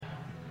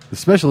The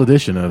special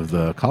edition of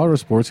the Colorado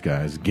Sports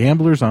Guys,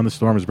 Gamblers on the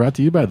Storm, is brought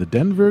to you by the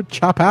Denver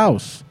Chop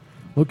House,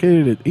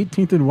 located at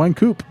 18th and Wine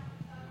Coop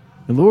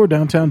in lower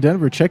downtown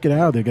Denver. Check it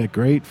out. They got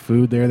great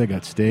food there. They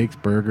got steaks,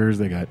 burgers.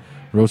 They got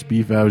roast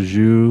beef au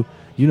jus.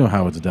 You know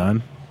how it's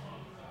done.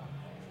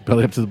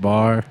 Belly up to the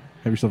bar.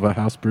 Have yourself a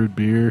house brewed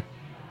beer.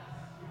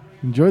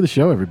 Enjoy the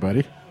show,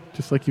 everybody.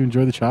 Just like you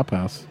enjoy the Chop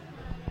House.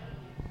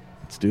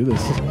 Let's do this.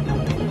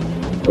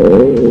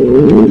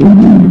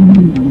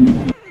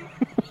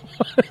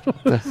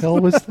 What the hell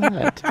was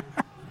that?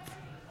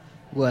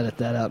 We'll edit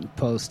that out in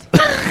post.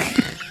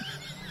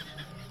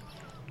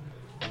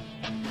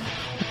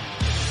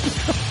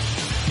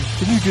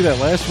 Didn't you do that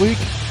last week?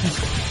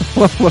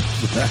 What was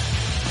that?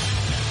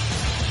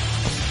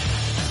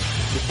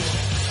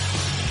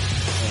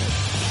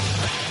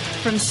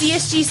 From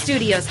CSG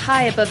Studios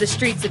high above the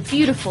streets of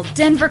beautiful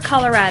Denver,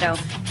 Colorado,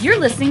 you're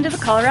listening to the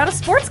Colorado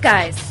Sports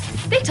Guys.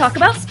 They talk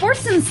about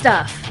sports and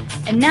stuff.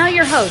 And now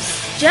your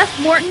hosts, Jeff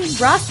Morton,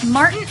 Ross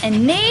Martin,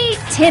 and Nate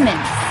Timmons.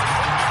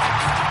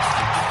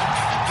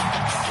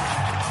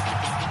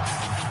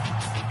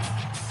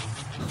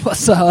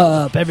 What's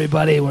up,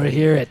 everybody? We're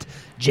here at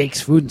Jake's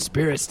Food and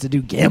Spirits to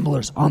do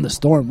Gamblers on the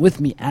Storm. With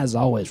me, as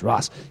always,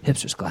 Ross,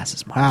 Hipster's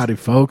Glasses. Martin. Howdy,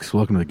 folks.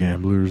 Welcome to the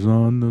Gamblers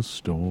on the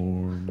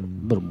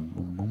Storm,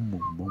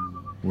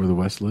 where the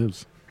West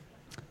lives.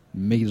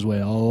 Making his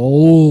way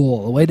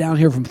all the way down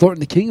here from Thornton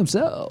the King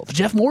himself,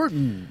 Jeff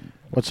Morton.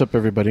 What's up,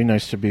 everybody?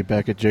 Nice to be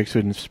back at Jake's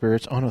Food and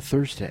Spirits on a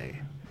Thursday.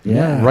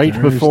 Yeah, right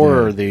Thursday.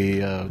 Before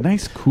the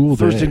nice cool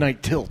Thursday day.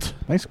 night tilt.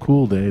 Nice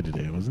cool day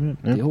today, wasn't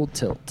it? The old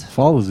tilt.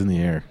 Fall is in the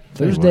air.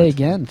 Thursday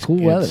again,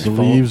 cool weather. The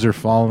leaves are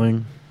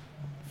falling.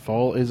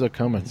 Fall is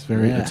a-coming. It's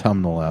very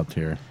autumnal out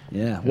here.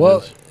 Yeah.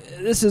 Well,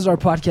 this is our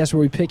podcast where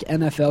we pick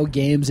NFL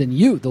games, and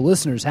you, the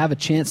listeners, have a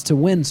chance to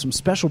win some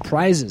special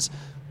prizes.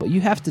 But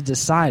you have to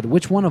decide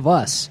which one of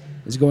us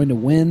is going to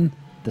win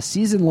the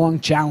season-long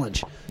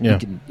challenge. Yeah.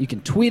 You can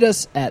tweet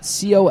us at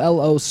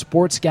COLO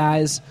Sports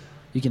Guys.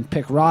 You can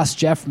pick Ross,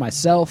 Jeff,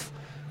 myself.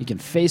 You can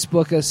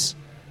Facebook us.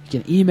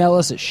 You can email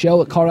us at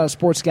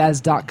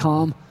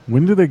show@coloradosportsguys.com.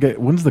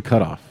 When's the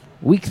cutoff?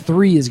 Week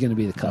 3 is going to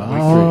be the cutoff.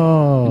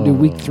 Oh. You can do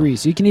week 3.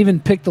 So you can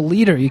even pick the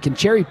leader. You can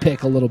cherry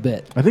pick a little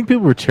bit. I think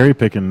people were cherry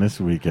picking this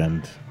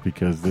weekend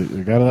because they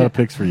got a lot of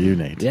picks for you,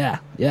 Nate. Yeah,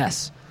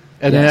 yes.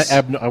 And Yes.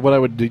 what I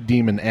would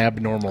deem an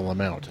abnormal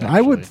amount. Actually.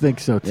 I would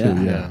think so,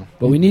 too, yeah.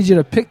 But we need you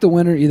to pick the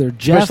winner, either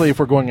Jeff. Especially if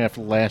we're going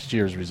after last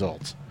year's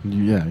results.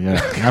 Yeah,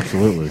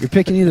 absolutely. You're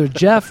picking either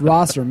Jeff,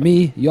 Ross, or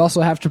me. You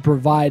also have to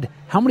provide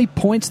how many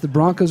points the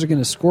Broncos are going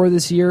to score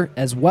this year,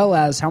 as well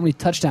as how many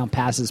touchdown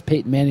passes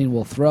Peyton Manning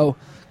will throw.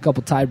 A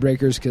couple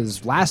tiebreakers,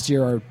 because last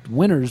year our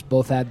winners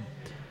both had,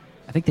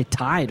 I think they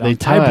tied on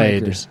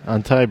tiebreakers.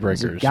 On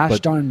tiebreakers. It was a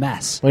gosh darn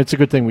mess. Well, it's a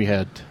good thing we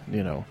had,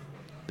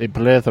 a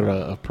plethora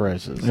of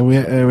prizes. And we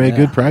had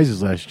good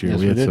prizes last year.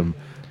 Yes, we had some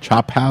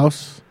Chop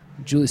House.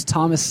 Julius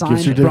Thomas gift signed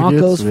certificates.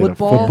 Broncos We had a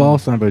football. football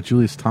signed by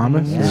Julius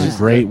Thomas. It was Yeah. a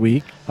great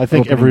week. I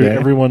think Opening day.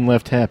 everyone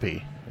left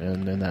happy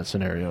in that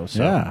scenario.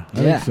 So. Yeah,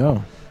 I Yeah. think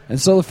so.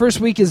 And so the first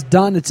week is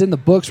done. It's in the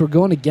books. We're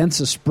going against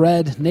the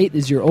spread. Nate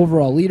is your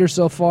overall leader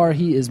so far.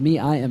 He is me.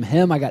 I am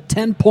him. I got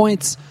 10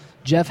 points.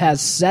 Jeff has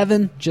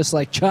 7, just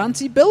like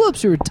Chauncey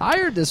Billups, who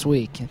retired this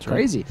week. It's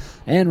crazy.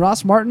 And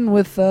Ross Martin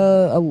with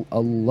a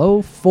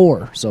low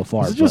 4 so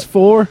far. Is it just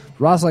 4?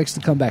 Ross likes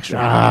to come back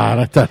strong.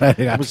 I thought I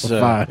got was,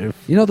 5.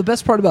 You know, the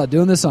best part about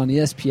doing this on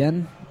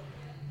ESPN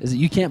is that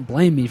you can't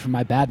blame me for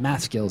my bad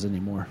math skills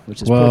anymore,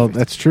 which is perfect.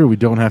 That's true. We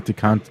don't have to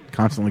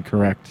constantly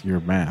correct your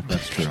math.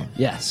 That's true.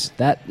 Yes,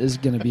 that is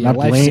going to be a Not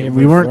lifesaver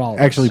we for weren't all of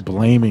actually us.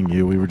 blaming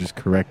you. We were just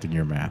correcting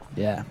your math.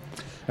 Yeah.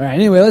 All right,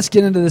 anyway, let's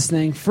get into this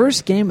thing.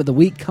 First game of the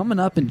week coming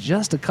up in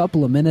just a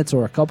couple of minutes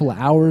or a couple of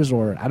hours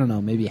or, I don't know,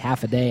 maybe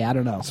half a day. I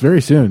don't know. It's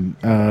very soon.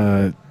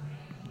 Tonight,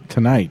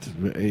 Tonight,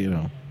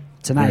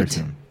 very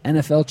soon.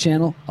 NFL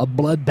channel, a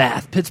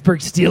bloodbath. Pittsburgh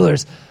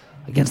Steelers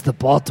against the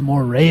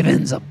Baltimore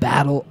Ravens, a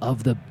battle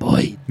of the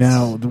boys.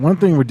 Now, the one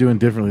thing we're doing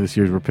differently this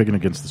year is we're picking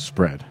against the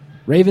spread.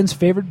 Ravens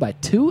favored by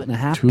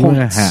 2.5 2.5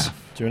 points.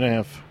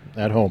 2.5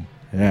 at home.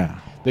 Yeah.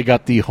 They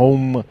got the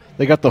home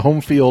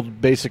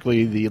field,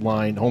 basically the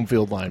home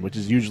field line, which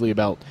is usually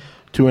about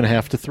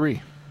 2.5 to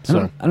 3.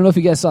 So I don't know if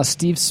you guys saw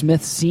Steve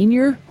Smith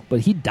Sr., but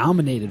he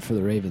dominated for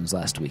the Ravens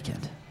last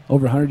weekend.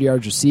 Over 100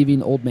 yards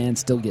receiving, old man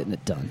still getting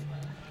it done.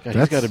 God,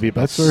 he's got to be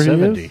about that's where he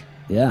 70. is?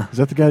 Yeah, Is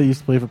that the guy that used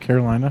to play for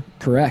Carolina?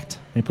 correct.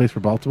 And he plays for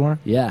Baltimore?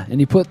 Yeah,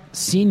 and he put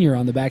senior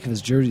on the back of his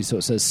jersey, so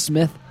it says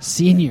Smith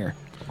Sr.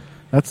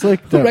 That's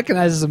like Who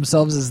recognizes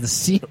themselves as the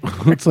senior.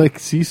 it's like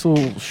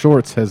Cecil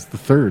Shorts has the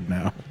third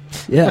now.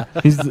 Yeah.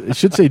 It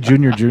should say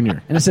Junior.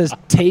 And it says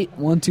Tate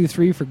 1, 2,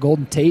 3 for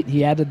Golden Tate.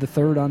 He added the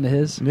third onto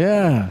his.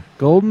 Yeah,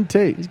 Golden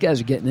Tate. These guys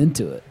are getting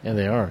into it. Yeah,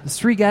 they are. There's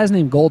 3 guys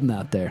named Golden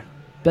out there.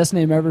 Best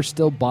name ever,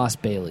 still Boss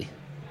Bailey.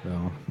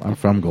 Well, I'm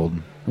from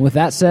Golden. And with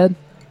that said,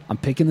 I'm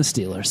picking the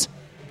Steelers.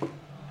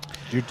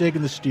 You're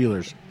taking the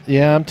Steelers.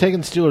 Yeah, I'm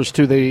taking the Steelers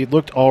too. They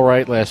looked all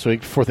right last week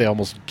before they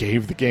almost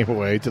gave the game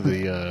away to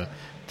the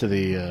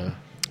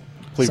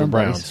Cleveland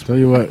Somebody's. Browns. Tell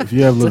you what, if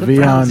you have To the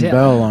Browns, Le'Veon yeah.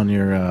 Bell on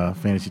your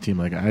fantasy team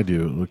like I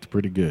do, it looked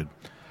pretty good.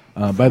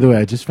 By the way,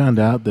 I just found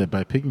out that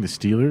by picking the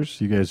Steelers,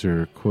 you guys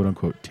are quote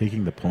unquote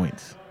taking the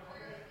points.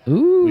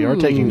 Ooh. We are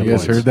taking the You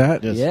guys points. heard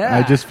that? Yes. Yeah.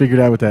 I just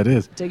figured out what that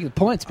is. Taking the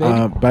points,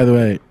 baby. By the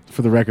way,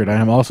 for the record, I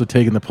am also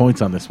taking the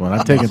points on this one.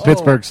 I'm taking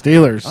Pittsburgh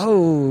Steelers.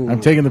 Oh.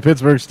 I'm taking the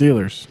Pittsburgh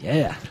Steelers.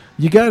 Yeah.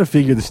 You got to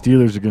figure the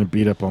Steelers are going to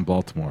beat up on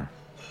Baltimore.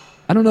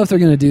 I don't know if they're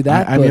going to do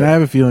that. I mean, I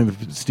have a feeling the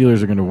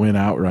Steelers are going to win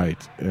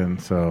outright, and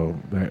so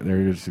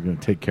they're just going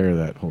to take care of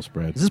that whole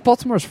spread. is this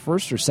Baltimore's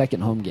first or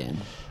second home game?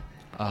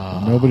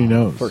 Nobody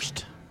knows.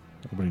 First.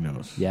 Nobody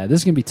knows. Yeah,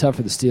 this is going to be tough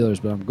for the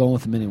Steelers, but I'm going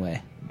with them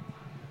anyway.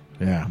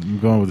 Yeah, I'm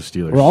going with the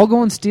Steelers. We're all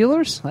going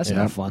Steelers? That's yeah,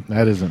 not fun.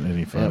 That isn't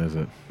any fun, Yep. is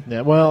it?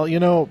 Yeah, well,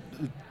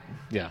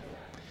 yeah.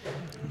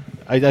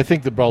 I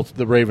think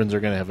the Ravens are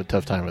going to have a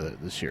tough time with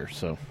it this year.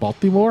 So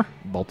Baltimore?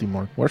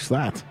 Baltimore. Where's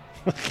that?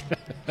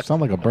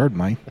 Sound like a bird,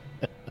 mate.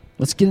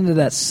 Let's get into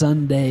that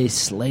Sunday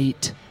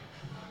slate.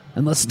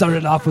 And let's start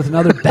it off with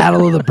another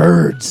Battle of the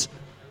Birds.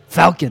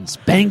 Falcons,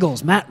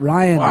 Bengals, Matt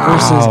Ryan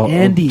versus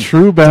Andy.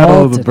 True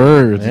battle of the Dalton.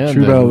 birds. And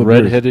True battle of the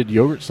birds. red-headed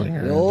yogurt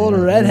slinger. The old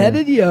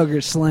red-headed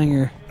yogurt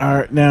slinger. All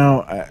right,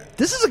 now,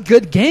 This is a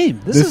good game.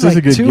 This This is is like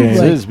a good two, game. It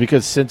like- is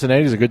because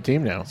Cincinnati's a good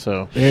team now.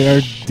 So they are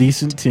a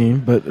decent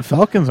team, but the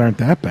Falcons aren't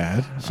that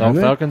bad. Some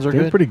they? Falcons are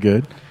They're good. pretty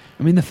good.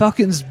 I mean, the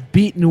Falcons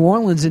beat New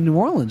Orleans in New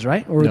Orleans,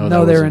 right? Or No, no,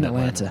 that they're was in in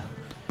Atlanta.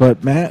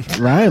 But Matt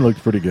Ryan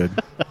looked pretty good.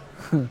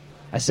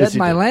 I said Yes, he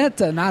did.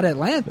 Mylanta, not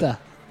Atlanta.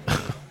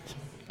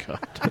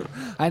 God.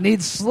 I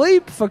need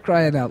sleep for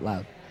crying out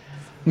loud.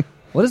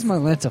 What is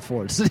Mylanta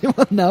for? Does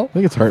anyone know? I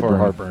think it's heartburn. For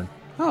heartburn.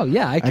 Oh,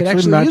 yeah, I could Actually,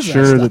 actually not use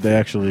sure that, that stuff. they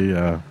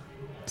actually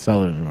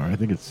sell it anymore. I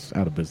think it's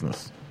out of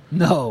business.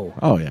 No.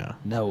 Oh, yeah.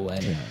 No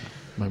way.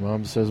 My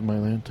mom says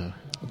Mylanta.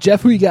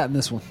 Jeff, who you got in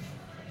this one?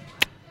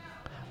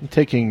 I'm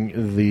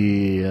taking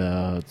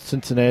the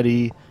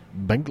Cincinnati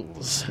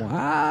Bengals.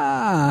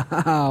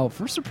 Wow.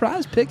 First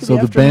surprise pick of So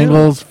the the afternoon.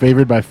 Bengals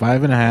favored by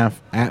 5.5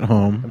 at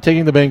home. I'm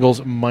taking the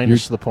Bengals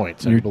minus You're- the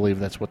points. I you're- believe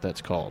that's what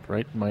that's called,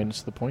 right?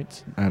 Minus the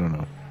points. I don't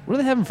know. What are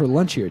they having for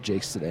lunch here at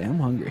Jake's today? I'm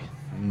hungry.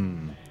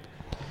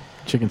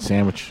 Chicken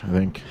sandwich, I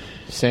think.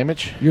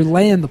 Sandwich? You're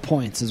laying the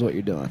points is what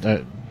you're doing.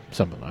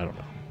 Something, I don't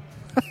know.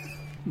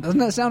 Doesn't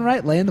that sound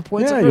right? Laying the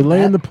points? Yeah, over you're at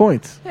laying the Matt?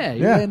 points. Yeah,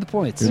 you're laying the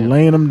points. You're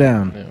laying them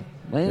down. Yeah.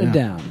 Laying it Yeah.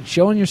 down.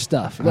 Showing your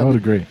stuff. I would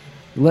agree.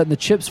 You're letting the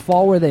chips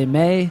fall where they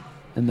may,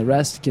 and the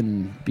rest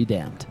can be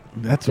damned.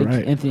 That's I think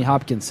right. Anthony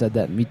Hopkins said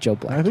that in Meet Joe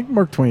Black. I think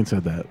Mark Twain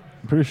said that.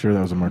 I'm pretty sure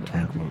that was a Mark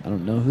Twain quote. I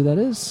don't know who that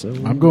is. So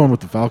I'm going with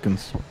the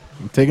Falcons.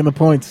 I'm taking the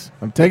points.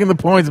 I'm taking the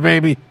points,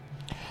 baby.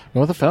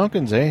 Go with the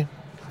Falcons, eh?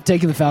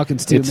 taking the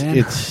Falcons too, man.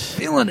 It's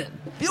feeling it.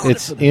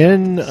 it's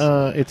in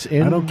I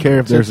don't care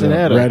if there's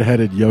Cincinnati. a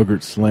red-headed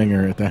yogurt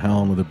slinger at the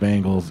helm of the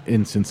Bengals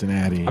in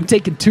Cincinnati. I'm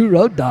taking 2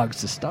 road dogs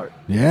to start.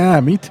 Yeah,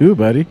 me too,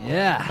 buddy.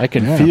 Yeah. I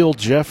can Yeah. feel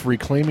Jeff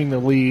reclaiming the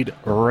lead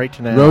right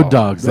now. Road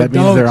dogs. Road That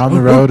means they're dogs. on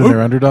the road and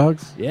they're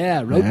underdogs?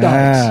 Yeah, road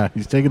Yeah, dogs.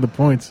 he's taking the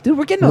points. Dude,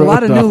 we're getting a Road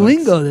lot of new dogs.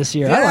 lingo this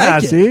year. I Yeah,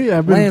 like it. see?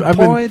 I've been- Laying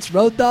points,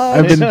 road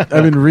I've dogs,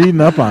 been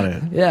reading up on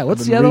it. Yeah,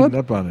 what's I've the been other reading one?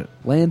 up on it.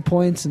 laying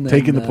points and then,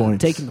 Taking the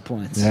points. Taking the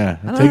points. Yeah,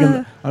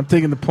 Ah, I'm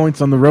taking the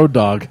points on the road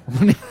dog.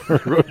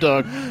 Road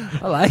dog.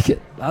 I like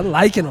it. I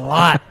like it a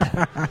lot.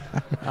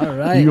 All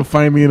right. You'll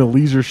find me in a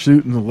leisure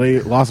suit in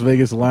the Las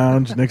Vegas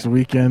lounge next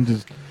weekend,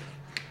 just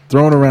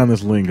throwing around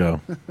this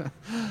lingo.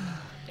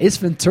 Ace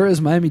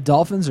Ventura's Miami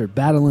Dolphins are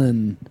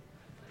battling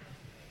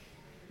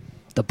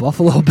the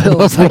Buffalo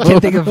Bills. I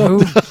can't think of who.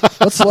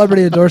 What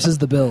celebrity endorses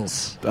the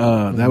Bills?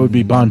 That would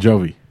be Bon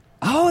Jovi.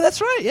 Oh, that's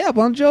right. Yeah,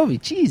 Bon Jovi.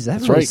 Jeez,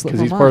 That's right, because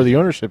he's part of the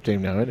ownership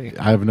team now, isn't he?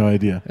 I have no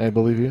idea. I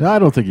believe you. No, I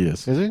don't think he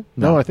is. Is he?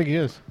 No. No, I think he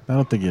is. I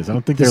don't think he is. I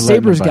don't think The they're letting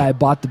Sabres him buy- guy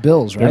bought the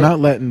Bills, right? They're not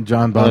letting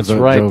John Bon That's Jovi.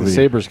 right, the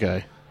Sabres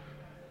guy.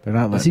 They're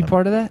not letting Is he him.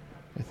 part of that?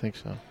 I think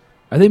so.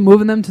 Are they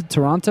moving them to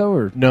Toronto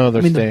or? No,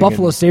 they're I mean, the staying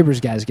Buffalo in- Sabres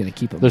guy is going to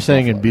keep them. They're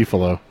staying in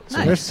Buffalo.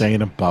 Nice. They're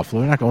staying in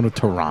Buffalo. They're not going to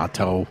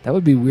Toronto. That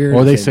would be weird.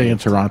 Or if they say in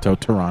moved. Toronto,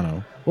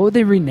 Toronto. What would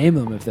they rename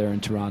them if they're in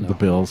Toronto? The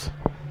Bills.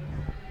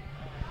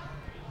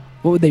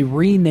 What would they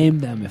rename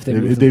them if they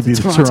moved They'd them be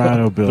to the Toronto?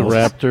 Toronto The Bills.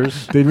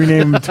 Raptors. They'd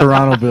rename them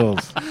Toronto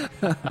Bills.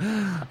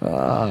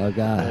 Oh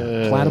God,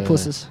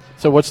 platypuses.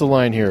 So what's the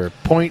line here?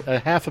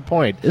 Half a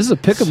point. This is a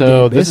pick'em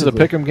So game. this is a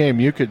basically. pick'em game.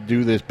 You could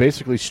do this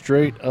basically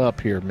straight up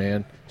here,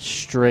 man.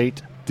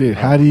 Straight. Dude,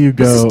 how do you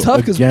This go is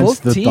tough 'cause against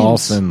both the teams-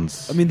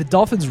 Dolphins? I mean, the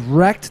Dolphins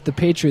wrecked the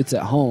Patriots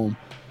at home,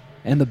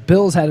 and the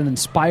Bills had an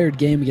inspired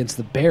game against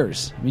the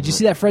Bears. I mean, did you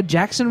see that Fred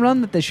Jackson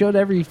run that they showed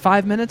every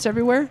 5 minutes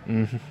everywhere?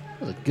 Mm-hmm.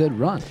 That was a good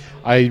run.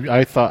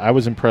 I thought I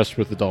was impressed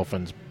with the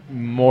Dolphins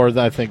more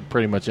than I think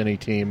pretty much any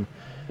team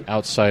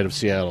outside of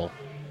Seattle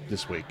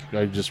this week.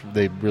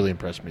 They really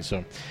impressed me.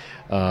 So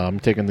I'm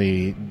taking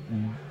the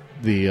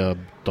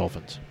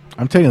Dolphins.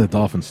 I'm taking the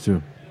Dolphins,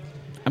 too.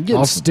 I'm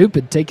getting Awesome.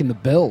 stupid taking the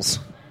Bills.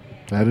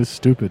 That is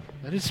stupid.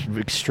 That is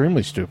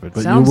extremely stupid.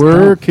 But Sounds you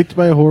were dumb. kicked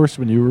by a horse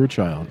when you were a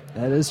child.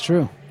 That is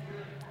true.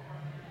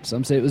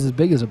 Some say it was as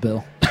big as a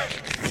bill.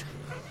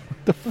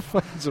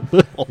 It's a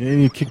bill.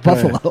 And you kicked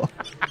by Buffalo.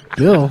 a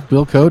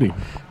Bill Cody.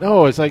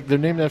 No, it's like they're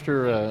named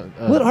after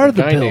What are a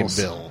the guy named Bills?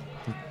 Bill.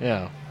 Yeah.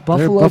 They're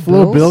Buffalo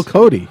Buffalo Bills? Bill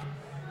Cody.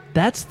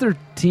 That's their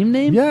team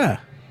name? Yeah.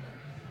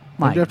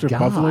 My named after God.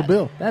 Buffalo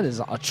Bill. That is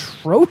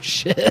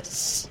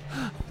atrocious.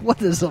 What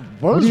What is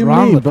do you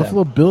wrong mean? with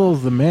Buffalo them?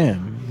 Bill's the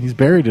man. He's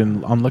buried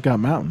on Lookout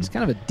Mountain. He's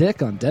kind of a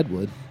dick on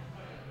Deadwood.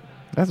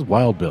 That's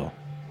Wild Bill.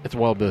 It's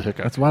Wild Bill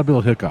Hickok. That's Wild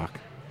Bill Hickok.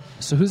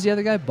 So who's the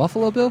other guy?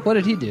 Buffalo Bill? What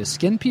did he do?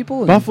 Skin people?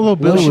 And Buffalo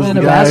Bill wish was in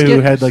the a guy basket? who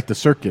had like the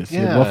circus. He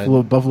had Yeah.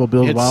 Buffalo He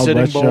Bill's had Wild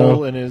Sitting West Bull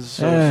show. in his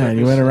Yeah, and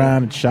he circus. went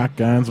around in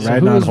shotguns, So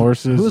riding who on was-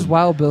 horses. who was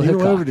Wild Bill He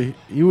Hickok? whatever he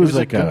He was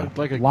like a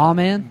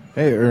Lawman?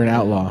 or an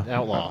outlaw.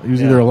 outlaw. He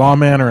was Yeah. either a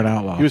lawman or an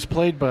outlaw. He was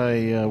played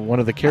by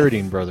one of the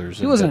Carradine brothers.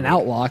 He wasn't an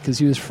outlaw because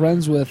he was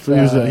friends with. So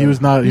he was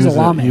not. He's He was a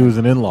lawman. he was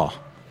an in-law.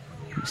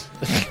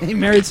 He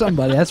married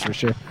somebody, that's for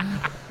sure.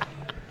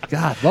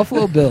 God,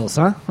 Buffalo Bills,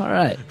 huh? All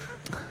right.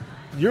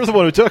 You're the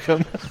one who took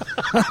him.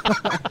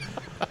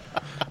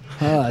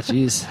 Oh,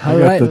 jeez. I All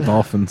got right. the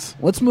Dolphins.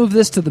 Let's move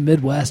this to the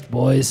Midwest,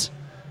 boys.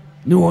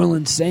 New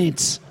Orleans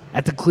Saints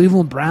at the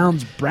Cleveland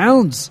Browns.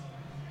 Browns,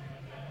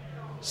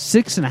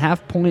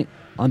 6.5 point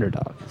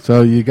underdog.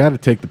 So you got to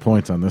take the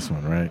points on this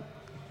one, right?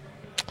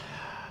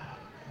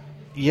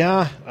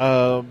 Yeah.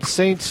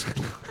 Saints.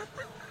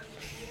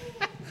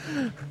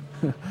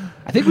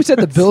 I think we said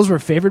the Bills were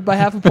favored by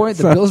half a point.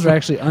 The Bills are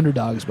actually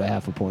underdogs by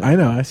half a point. I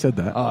know. I said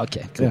that. Oh,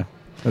 okay. Cool. Yeah.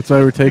 That's why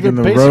we're taking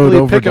the They're road basically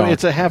over pick 'em. dog.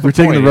 It's a half a We're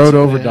taking the point. road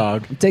It's- over yeah.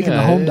 dog. I'm taking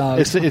the home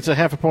dogs. It's a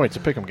half a point. It's a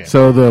pick 'em game.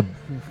 So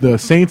the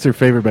Saints are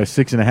favored by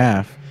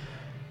 6.5.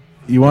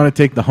 You want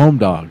to take the home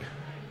dog.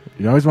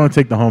 You always want to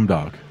take the home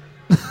dog.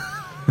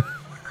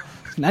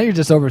 Now you're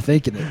just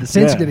overthinking it. The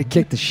Saints Yeah. are going to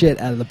kick the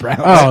shit out of the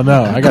Browns. Oh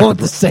no, I'm I going got with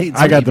the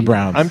Saints. I got the baby.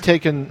 Browns. I'm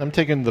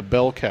taking the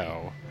bell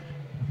cow,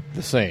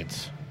 the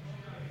Saints.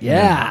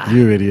 Yeah.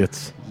 You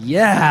idiots.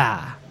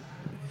 Yeah.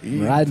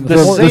 Riding with The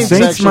The horses.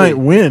 Saints Saints might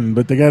actually- win,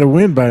 but they got to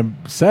win by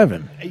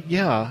 7.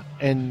 Yeah,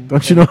 and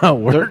Don't you know how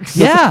it works?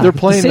 Yeah. they're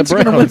playing the Saints are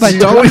gonna win Browns. by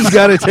You always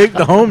got to take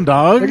the home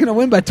dog. They're going to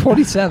win by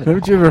 27.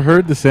 Haven't you ever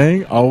heard the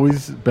saying,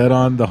 always bet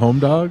on the home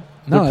dog?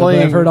 No, They're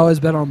playing- I've heard always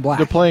bet on black.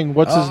 They're playing.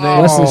 What's his name?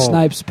 Wesley Oh.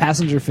 Snipes,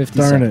 passenger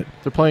 57. Darn it.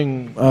 They're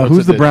playing. Who's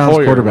what's the it, Browns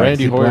Hoyer, quarterback?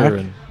 Randy Is he Hoyer. black?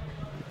 And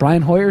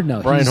Brian Hoyer?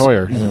 No. Brian he's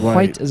Hoyer. White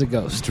White. as a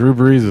ghost. Drew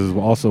Brees is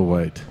also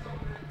white.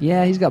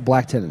 Yeah, he's got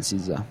black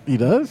tendencies, though. He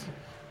does?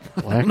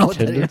 black know what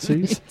that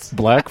tendencies. means.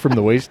 Black from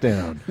the waist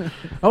down.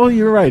 Oh,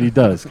 you're right. He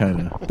does,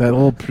 kind of. That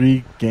little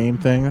pre-game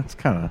thing, that's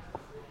kind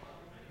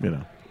of,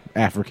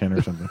 African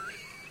or something.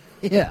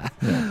 Yeah.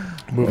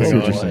 I Moving see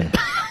what you're on. saying.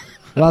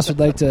 Ross would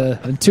like to,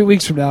 in 2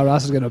 weeks from now,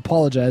 Ross is going to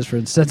apologize for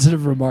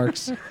insensitive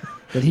remarks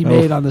that he Oh.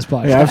 made on this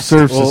podcast. Yeah, I've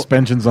served Well-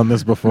 suspensions on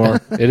this before.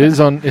 It is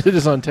on tape.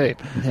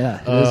 Yeah,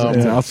 it is on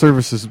Yeah, tape. I'll serve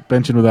a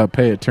suspension without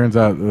pay. It turns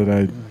out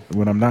that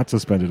when I'm not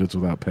suspended, it's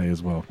without pay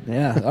as well.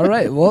 Yeah. All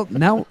right. Well,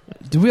 now,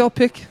 do we all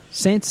pick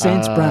Saints,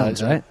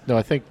 Browns, right? No,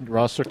 I think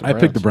Ross took the I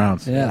Browns. picked the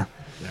Browns. Yeah.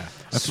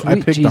 I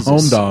Sweet picked Jesus. the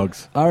home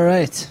dogs. All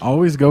right.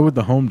 Always go with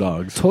the home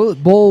dogs.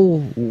 Toilet Bowl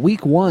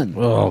Week 1.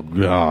 Oh,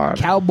 God.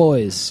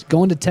 Cowboys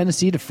going to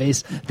Tennessee to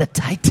face the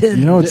Titans.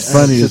 You know what's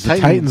funny The is the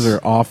Titans. Titans are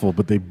awful,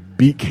 but they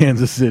beat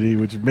Kansas City,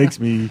 which makes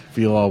me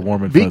feel all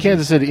warm and fuzzy. Beat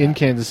Kansas City in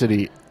Kansas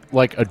City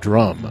like a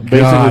drum. Basically,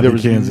 God, there the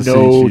was Kansas no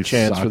City Chiefs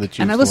chance suck. for the Chiefs.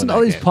 And I to listen to win all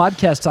that these game.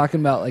 podcasts talking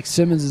about like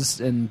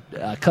Simmons and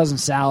cousin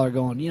Sal are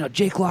going,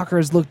 Jake Locker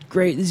has looked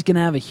great. He's going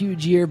to have a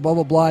huge year, blah,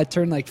 blah, blah. I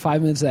turned like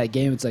 5 minutes of that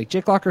game. It's like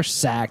Jake Locker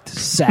sacked.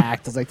 I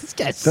was like, this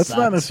guy That's sucks.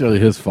 not necessarily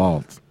his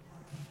fault.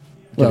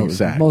 well, getting it was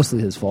sacked.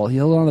 mostly his fault. He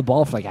held on the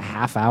ball for like a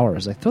half hour. I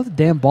was like, throw the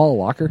damn ball,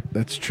 Locker.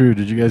 That's true.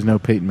 Did you guys know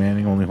Peyton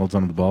Manning only holds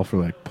onto the ball for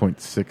like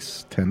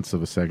 0.6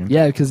 of a second?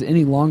 Yeah, because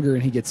any longer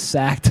and he gets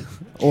sacked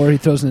or he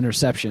throws an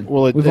interception.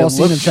 Well, We've all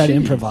seen him try to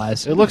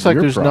improvise. It looks like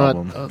Your there's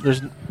problem. not.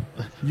 There's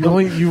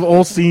You've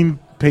all seen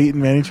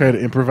Peyton Manning try to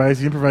improvise.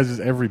 He improvises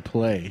every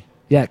play.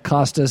 Yeah, it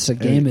cost us a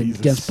game he's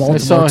against a- I Baltimore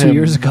saw 2 him.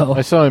 years ago.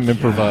 I saw him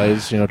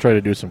improvise. Try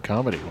to do some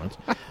comedy once.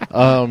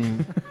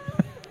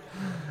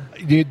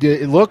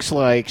 It looks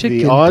like Chicken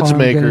the odds parm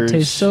gonna makers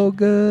taste so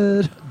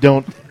good.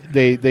 don't.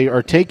 They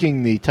are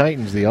taking the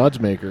Titans, the odds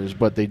makers,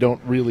 but they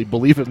don't really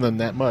believe in them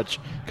that much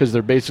because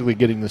they're basically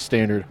getting the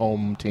standard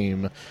home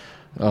team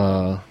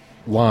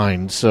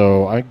line.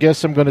 So I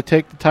guess I'm going to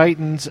take the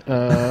Titans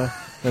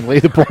and lay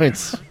the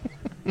points.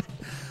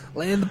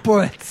 Laying the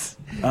points.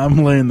 I'm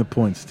laying the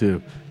points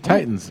too.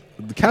 Titans,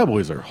 the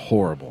Cowboys are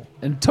horrible.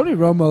 And Tony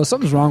Romo,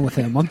 something's wrong with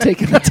him. I'm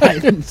taking the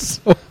Titans.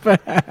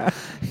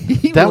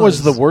 That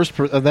was the worst.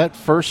 That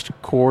first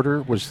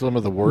quarter was some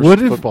of the worst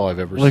football I've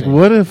ever seen.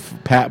 What if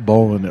Pat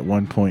Bowlen at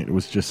one point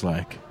was just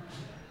like,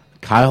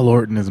 Kyle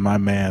Orton is my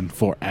man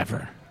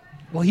forever.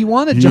 Well, he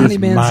wanted He Johnny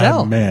is Manziel.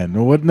 my man.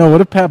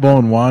 What if Pat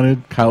Bowlen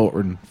wanted Kyle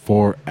Orton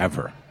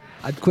forever?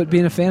 I'd quit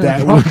being a fan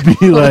That of the would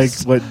be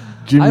Broncos. like what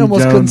Jimmy I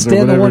almost couldn't Jones or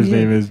stand the whatever one his year.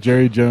 name is,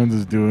 Jerry Jones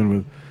is doing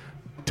with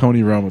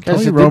Tony Romo. Guys,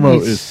 Tony didn't Romo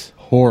he is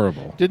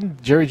horrible.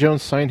 Didn't Jerry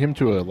Jones sign him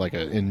to an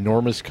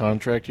enormous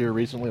contract here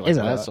recently, like Is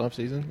it last a-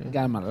 offseason?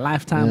 Got him a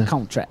lifetime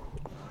contract.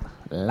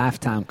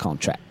 Lifetime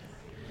contract.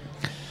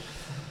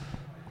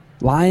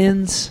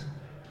 Lions.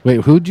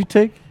 Wait, who'd you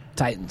take?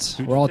 Titans.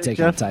 We're all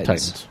taking Jeff? the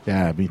Titans.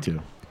 Yeah, me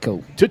too.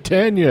 Cool.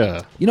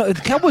 Titania. You know,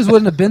 the Cowboys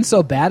wouldn't have been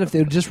so bad if they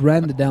would just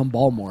ran the down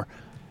ball more.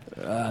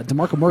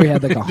 DeMarco Murray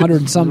had like 100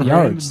 and some Ran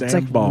yards. the It's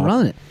damn like, ball.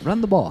 run it.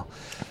 Run the ball.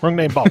 Wrong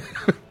name, Bob.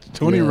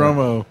 Tony Yeah.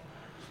 Romo.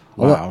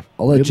 Wow.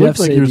 I'll let it Jeff looked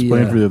like say he was the,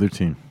 playing for the other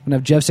team. I'm going to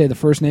have Jeff say the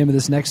first name of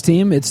this next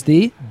team. It's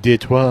the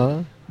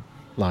Detroit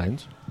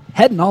Lions.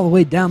 heading all the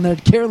way down there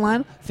to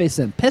Carolina,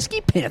 facing them pesky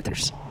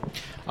Panthers.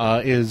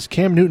 Is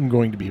Cam Newton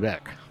going to be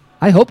back?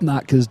 I hope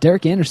not, because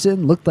Derek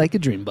Anderson looked like a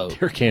dreamboat.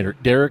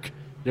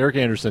 Derek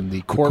Anderson,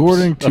 the corpse.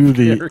 According to of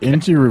the Derek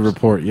injury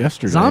report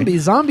yesterday,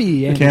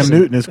 Zombie Anderson. Cam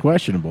Newton is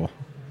questionable.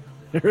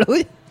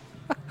 Really?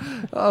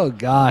 Oh,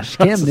 gosh.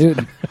 Cam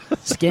Newton.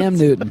 Scam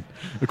Newton.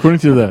 According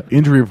to the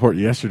injury report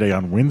yesterday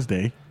on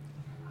Wednesday,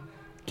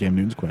 Cam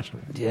Newton's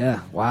questionable.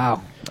 Yeah,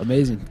 wow.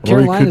 Amazing. Or he could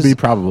Carolina's be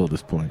probable at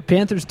this point.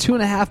 Panthers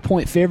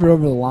 2.5-point favorite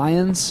over the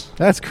Lions.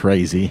 That's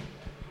crazy.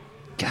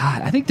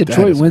 God, I think That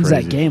Detroit is wins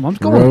crazy. that game. I'm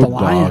going with the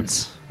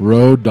Lions. Dog.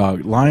 Road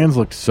dog. Lions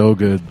look so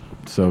good.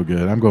 So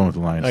good. I'm going with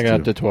the Lions, I got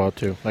too. Detroit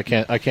too. I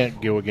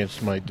can't go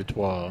against my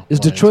Detroit. Is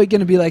Lions. Detroit going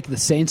to be like the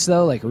Saints,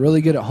 though? Like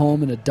really good at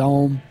home in a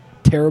dome,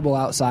 terrible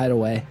outside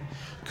away?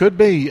 Could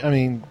be. I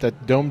mean,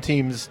 that dome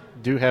teams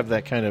do have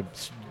that kind of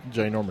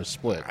ginormous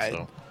split.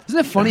 So. Isn't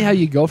it funny how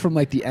you go from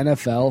like the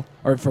NFL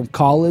or from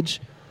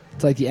college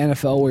to like the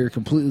NFL where you're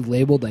completely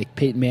labeled like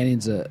Peyton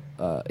Manning's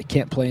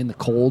can't play in the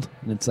cold,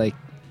 and it's like,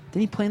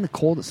 didn't he play in the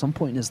cold at some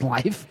point in his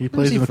life? He Where's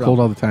plays in the from? cold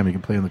all the time. He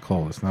can play in the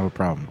cold. It's not a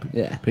problem.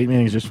 Yeah. Peyton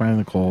Manning's just fine in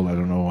the cold. I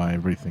don't know why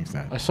everybody thinks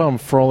that. I saw him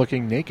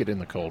frolicking naked in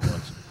the cold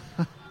once.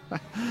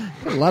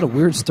 A lot of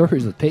weird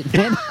stories with Peyton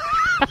Manning.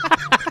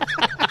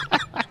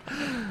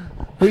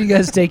 Who are you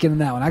guys taking in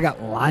that one? I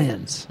got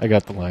Lions. I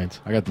got the Lions.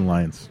 I got the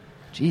Lions.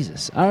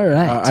 Jesus. All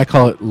right. I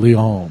call it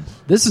Lions.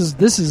 This is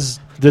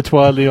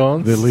Detroit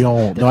Lions. The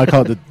Lions. No, I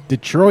call it the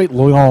Detroit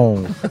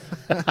Lions.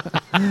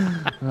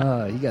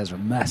 you guys are a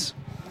mess.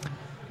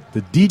 The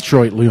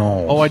Detroit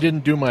Lions. Oh, I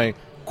didn't do my.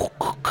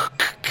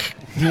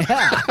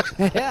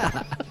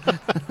 Yeah.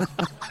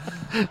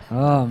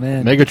 Oh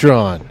man.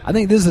 Megatron. I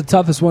think this is the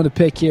toughest one to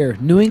pick here.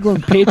 New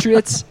England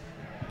Patriots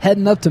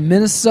heading up to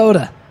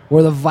Minnesota,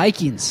 where the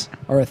Vikings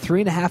are a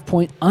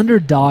 3.5-point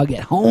underdog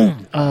at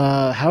home.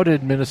 How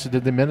did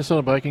the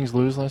Minnesota Vikings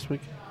lose last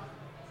week?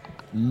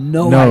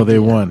 No, they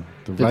idea. won.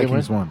 The they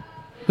Vikings win? won.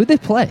 Who'd they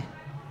play?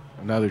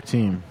 Another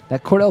team.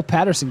 That Cordell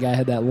Patterson guy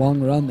had that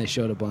long run they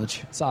showed a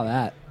bunch. Saw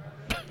that.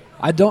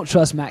 I don't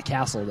trust Matt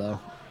Castle, though.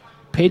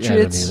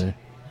 Patriots. Yeah,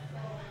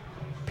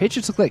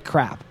 Patriots look like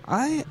crap.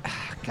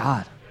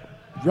 God.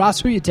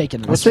 Ross, who are you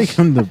taking? in Let's this take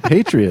them the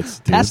Patriots,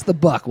 dude. Pass the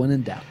buck when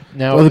in doubt.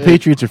 now, Well, the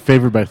Patriots are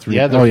favored by 3.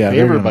 Yeah, they're oh, yeah,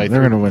 favored by they're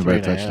going to win by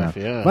a 3.5, touchdown.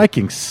 yeah.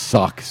 Vikings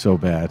suck so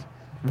bad.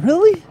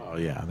 Really? Oh,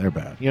 yeah, they're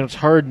bad. You know, it's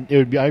hard.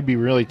 I'd be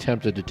really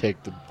tempted to take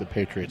the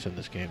Patriots in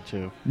this game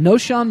too. No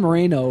Sean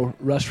Moreno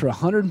rushed for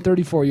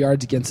 134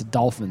 yards against the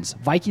Dolphins.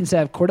 Vikings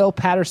have Cordell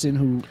Patterson,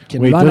 who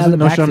can Wait, run out of the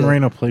doesn't backfield. Noshawn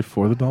Moreno play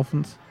for the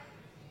Dolphins?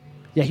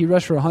 Yeah, he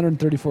rushed for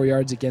 134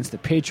 yards against the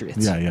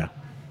Patriots. Yeah.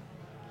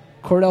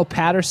 Cordell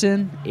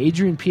Patterson,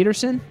 Adrian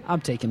Peterson. I'm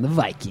taking the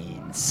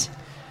Vikings.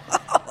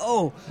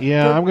 Oh,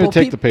 Yeah, I'm going to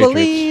take the people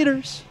Patriots.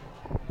 Leaders.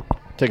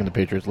 Taking the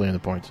Patriots, laying the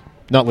points.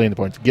 Not laying the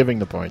points, giving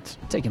the points.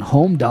 Taking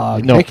home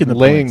dog. No, Taking the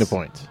laying points.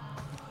 the points.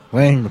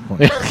 Laying the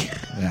point.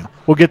 Yeah.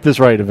 We'll get this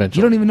right You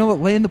eventually. don't even know what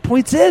laying the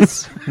points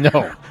is. No,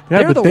 Yeah,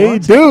 They're but the they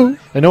ones. do.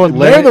 I know what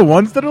They're laying. the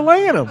ones that are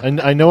laying them.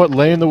 And I know what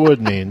laying the wood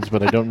means,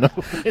 but I don't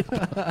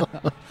know.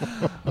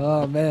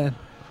 Oh, man.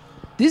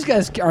 These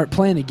guys aren't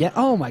playing again.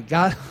 Oh, my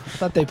God. I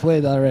thought they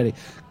played already.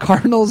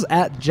 Cardinals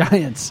at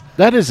Giants.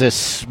 That is a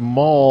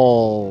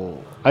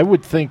small. I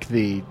would think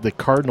the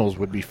Cardinals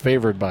would be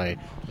favored by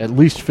at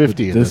least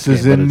 50. In This this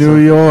is game, but in it's New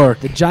York.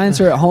 The Giants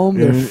are at home.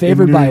 They're In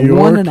favored New by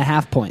York?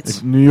 1.5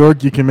 points. New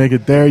York, you can make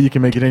it there. You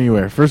can make it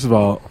anywhere. First of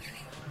all,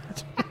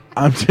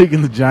 I'm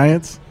taking the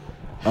Giants.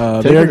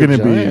 They're the going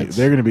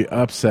to be Giants.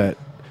 upset.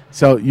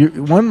 So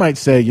one might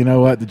say, you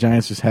know what? The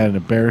Giants just had an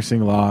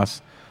embarrassing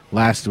loss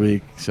last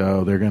week,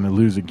 so they're going to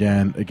lose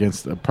again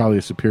against probably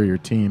a superior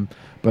team.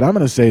 But I'm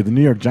going to say the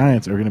New York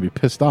Giants are going to be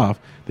pissed off.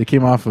 They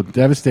came off a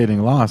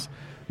devastating loss.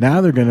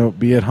 Now they're going to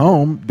be at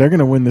home. They're going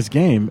to win this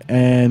game,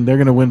 and they're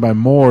going to win by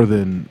more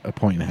than 1.5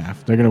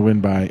 points. They're going to win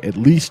by at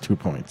least 2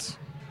 points.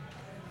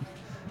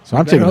 So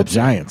I'm better taking the hope so.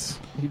 Giants.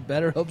 You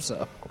better hope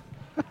so.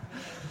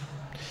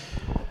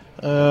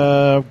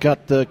 I've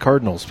got the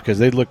Cardinals because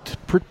they looked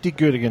pretty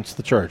good against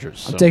the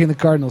Chargers. I'm so- taking the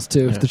Cardinals,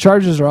 too. Yeah. If the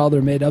Chargers are all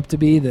they're made up to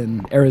be,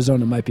 then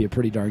Arizona might be a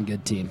pretty darn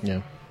good team.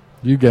 Yeah.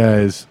 You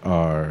guys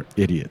are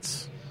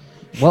idiots.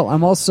 Well,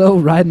 I'm also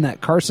riding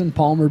that Carson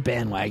Palmer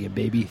bandwagon,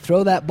 baby.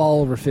 Throw that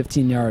ball over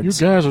 15 yards.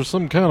 You guys are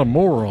some kind of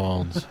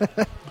morons.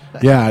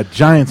 Yeah,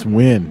 Giants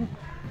win.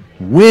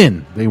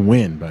 They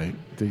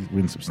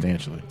win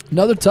substantially.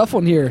 Another tough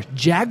one here.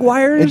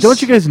 Jaguars. And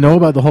don't you guys know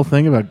about the whole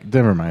thing about?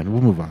 Never mind.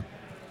 We'll move on.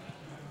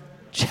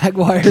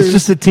 Jaguars. It's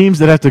just the teams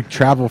that have to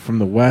travel from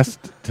the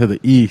west to the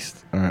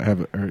east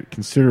are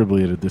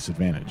considerably at a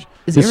disadvantage.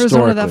 Is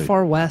Arizona that historically.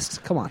 far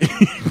west? Come on.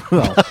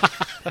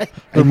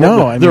 Well,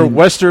 no, I they're mean,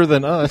 wester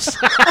than us.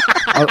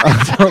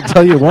 I'll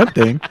tell you one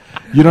thing.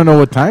 You don't know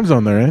what time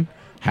zone they're in.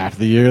 Half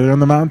the year they're in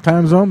the Mountain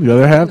Time Zone. The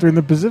other half they're in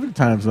the Pacific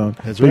Time Zone.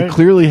 They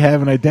clearly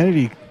have an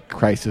identity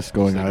crisis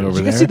going on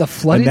over there. See the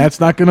flooding? And that's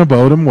not going to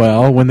bode them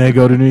well when they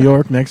go to New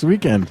York next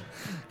weekend.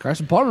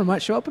 Carson Palmer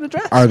might show up in a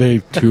dress. Are they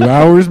 2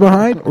 hours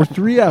behind or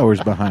 3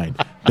 hours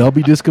behind? They'll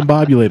be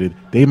discombobulated.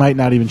 They might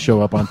not even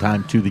show up on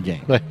time to the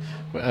game.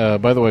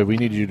 By the way, we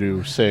need you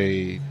to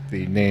say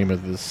the name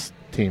of this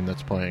team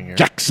that's playing here.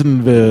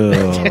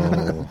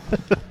 Jacksonville.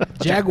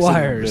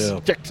 Jaguars.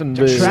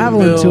 Jacksonville.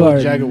 Traveling to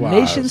our Jaguars.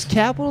 nation's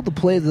capital to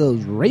play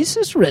those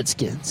racist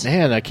Redskins.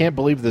 Man, I can't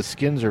believe the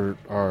Skins are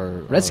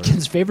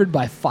Redskins favored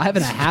by 5.5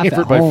 at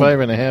favored by home.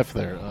 5.5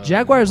 there.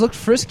 Jaguars looked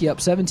frisky, up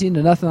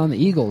 17-0 on the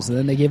Eagles, and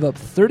then they gave up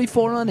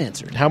 34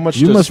 unanswered. How much?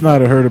 You must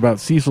not have heard about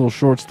Cecil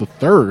Shorts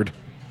III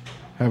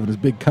having his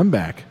big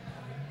comeback.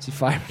 Is he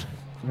fired?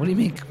 What do you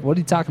mean? What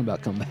are you talking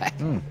about? Comeback?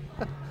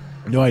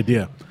 No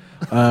idea.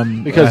 Because I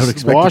would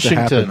expect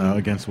Washington it to happen, though,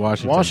 against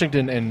Washington.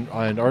 Washington and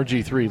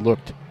RG3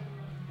 looked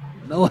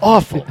No.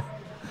 awful.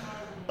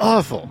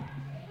 Awful.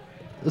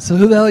 So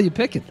who the hell are you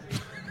picking?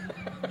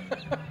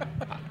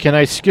 Can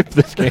I skip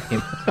this game?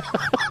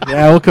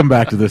 Yeah, we'll come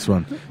back to this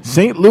one.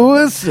 St.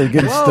 Louis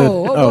against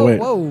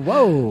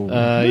Whoa.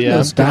 Yeah,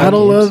 Goodness,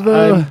 Battle of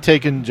the I'm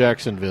taking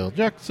Jacksonville.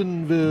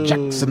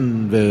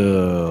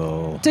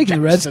 Jacksonville. Taking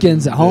the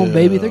Redskins at home,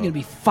 baby. They're going to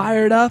be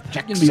fired up.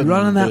 They're going to be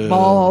running that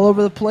ball all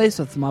over the place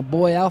with my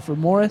boy Alfred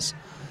Morris.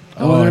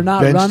 And when they're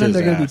not running,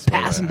 they're going to be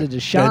passing to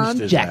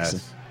Deshaun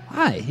Jackson.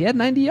 Hi, he had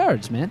 90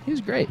 yards, man. He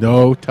was great.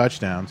 No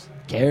touchdowns.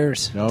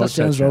 Cares. No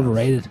touchdowns are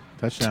overrated.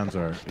 Touchdowns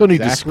are Don't need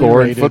to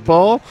score in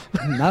football.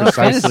 Not a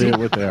Precisely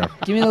fantasy. what they are.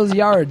 Give me those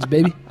yards,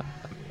 baby.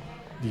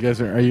 Are you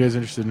guys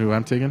interested in who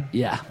I'm taking?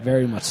 Yeah,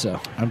 very much so.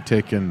 I'm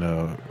taking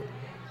the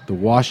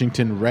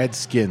Washington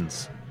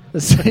Redskins.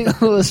 The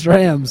St. Louis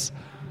Rams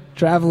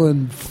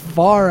traveling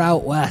far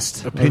out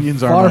west.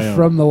 Opinions are far my own.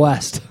 from the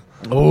west.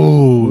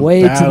 Oh,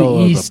 Way to the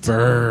Battle of east. The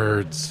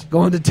Birds.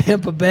 Going to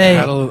Tampa Bay.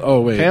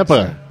 Wait, Tampa.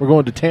 sorry. We're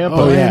going to Tampa.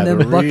 Oh, yeah, and then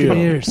the the real.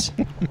 Buccaneers.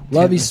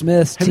 Lovey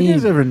Smith's Have you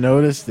guys team. ever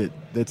noticed that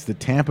that's the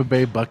Tampa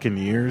Bay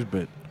Buccaneers,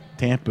 but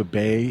Tampa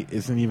Bay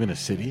isn't even a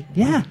city?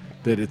 Yeah.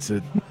 That it's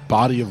a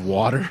body of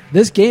water?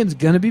 This game's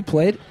going to be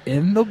played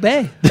in the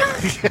Bay.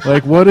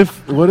 Like, what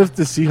if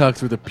the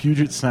Seahawks were the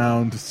Puget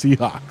Sound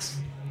Seahawks?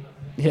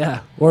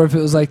 Yeah. Or if it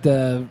was like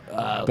the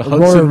Hudson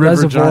Aurora River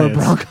Reservoir Giants.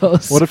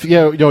 Broncos. What if?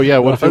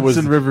 What if it was?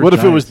 Hudson River What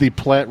if it was Giants. the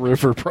Platte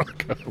River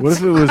Broncos? What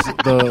if it was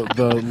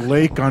the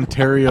Lake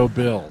Ontario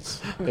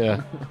Bills?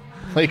 Yeah,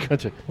 Lake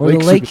Country. Or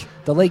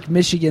the Lake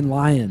Michigan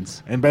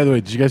Lions. And by the way,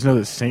 did you guys know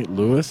that St.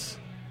 Louis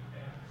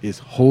is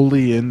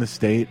wholly in the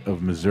state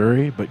of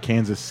Missouri, but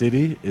Kansas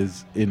City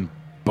is in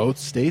both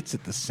states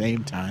at the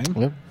same time?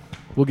 Yep.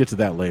 We'll get to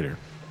that later.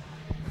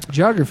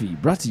 Geography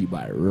brought to you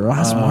by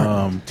Ross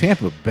Martin.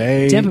 Tampa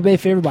Bay. Tampa Bay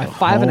favored by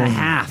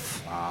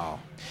 5.5. Wow.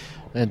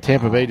 And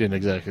Tampa Bay didn't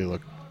exactly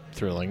look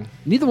thrilling.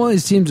 Neither one of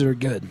these teams are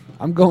good.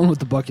 I'm going with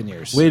the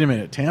Buccaneers. Wait a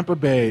minute. Tampa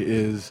Bay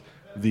is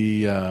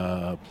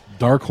the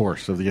dark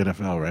horse of the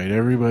NFL, right?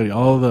 Everybody,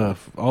 all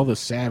the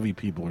savvy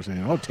people are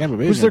saying, "Oh, Tampa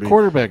Bay." Who's their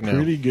quarterback now?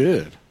 Pretty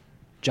good.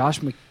 Josh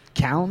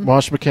McCown,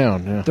 Mosh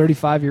McCown. Yeah.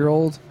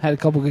 35-year-old, had a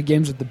couple good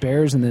games with the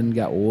Bears and then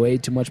got way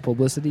too much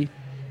publicity.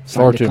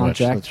 Far Signed a too much.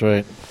 contract. That's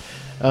right.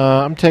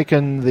 I'm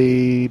taking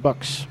the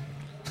Bucks.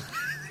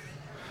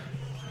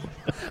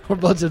 We're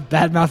both just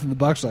bad-mouthing the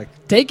Bucs, like,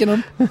 taking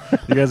them. You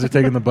guys are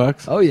taking the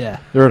Bucks. Oh, yeah.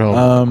 They're at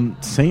home.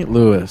 St.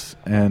 Louis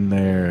and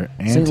their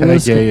St.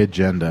 Louis- anti-gay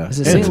agenda Is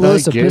it St.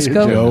 Louis Anti-gay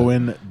Episcopal? agenda.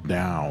 going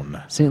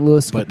down. St.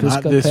 Louis But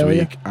not Episcopal? this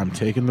week. I'm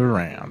taking the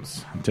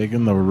Rams. I'm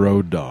taking the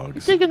Road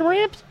Dogs. taking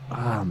Rams.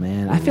 Oh,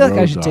 man. I feel like I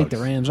Road should take the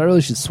Dogs. Rams. I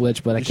really should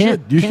switch, but I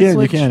can't. You can't can. You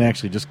switch. can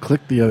actually just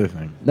click the other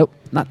thing. Nope,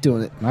 not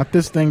doing it. Not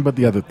this thing, but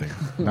the other thing.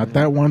 Not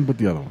that one, but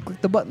the other one.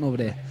 Click the button over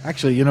there.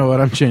 Actually, you know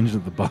what? I'm changing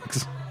to the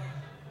Bucks.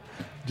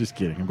 Just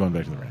kidding. I'm going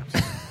back to the Rams.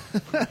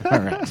 All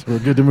right, so we're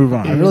good to move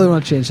on. I really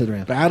want to change to the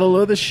Rams. Battle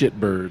of the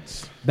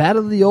Shitbirds.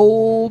 Battle of the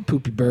old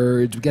poopy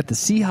birds. We got the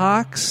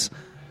Seahawks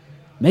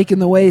making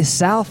the way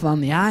south on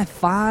the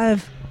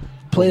I-5.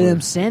 Play them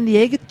San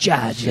Diego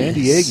Chargers. San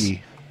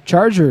Diego.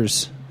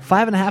 Chargers,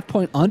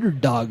 5.5-point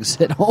underdogs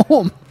at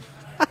home.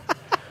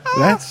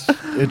 That's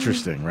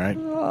interesting, right?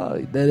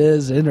 Oh, that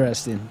is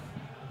interesting.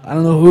 I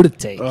don't know who to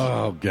take.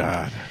 Oh,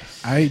 God.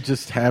 I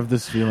just have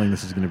this feeling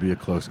this is going to be a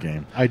close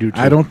game. I do, too.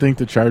 I don't think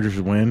the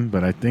Chargers win,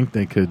 but I think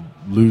they could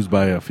lose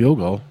by a field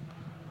goal.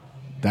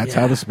 That's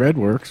how Yeah. the spread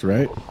works,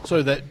 right?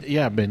 So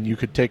Ben, you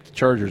could take the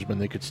Chargers, but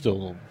they could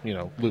still,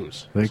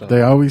 lose. Like So-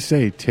 they always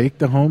say, take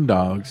the home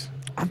dogs.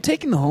 I'm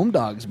taking the home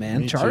dogs,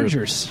 man. Me too.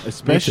 Chargers.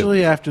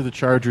 Especially after the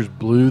Chargers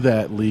blew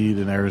that lead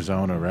in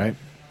Arizona, right?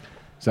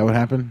 Is that what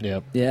happened?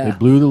 Yep. Yeah. They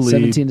blew the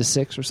lead.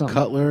 17-6 or something.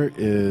 Cutler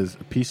is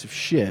a piece of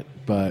shit,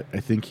 but I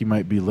think he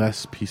might be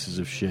less pieces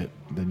of shit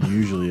than he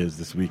usually is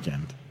this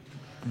weekend.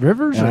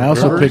 Rivers And or I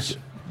also Rivers? picked.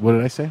 What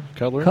did I say?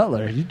 Cutler.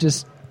 Cutler. You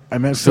just I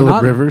meant Phillip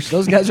synony- Rivers.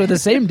 Those guys are the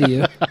same to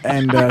you.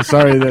 And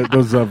sorry that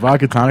those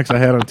vodka tonics I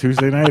had on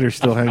Tuesday night are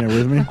still hanging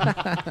with me.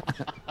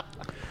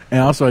 And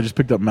also, I just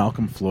picked up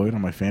Malcolm Floyd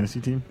on my fantasy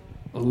team.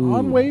 Ooh.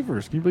 on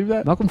waivers. Can you believe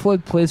that? Malcolm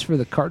Floyd plays for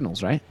the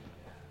Cardinals, right?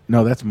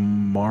 No, that's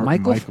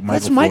Michael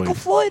Michael Michael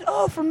Floyd.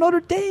 Oh, from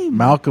Notre Dame.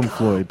 Malcolm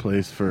Floyd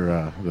plays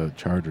for the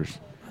Chargers.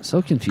 So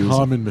confusing.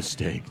 Common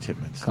mistake,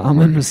 Timmons.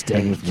 Common mistake.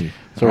 Hang with me.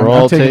 So I'm we're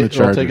all taking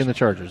taking the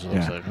Chargers. It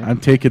looks Yeah, like, huh? I'm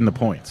taking the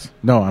points.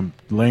 No, I'm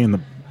laying the.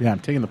 Yeah, I'm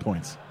taking the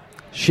points.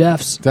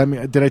 Chefs. Does that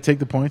mean, did I take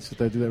the points?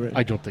 Did I do that right?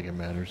 I don't think it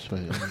matters.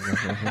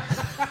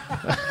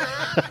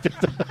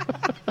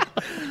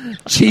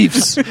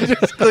 Chiefs.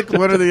 Just click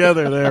one or the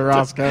other there,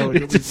 Roscoe.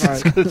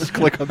 Just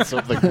click on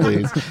something,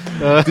 please.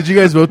 Did you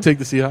guys both take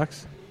the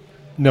Seahawks?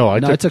 No, I I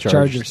took took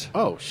Chargers.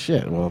 Oh,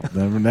 shit. Well,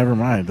 never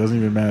mind. Doesn't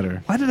even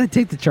matter. Why did I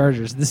take the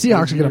Chargers? The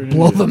Seahawks are going to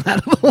blow them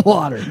out of the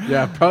water.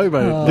 Yeah, probably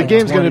by The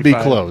game's going to be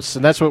 25. close,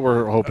 and that's what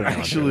we're hoping.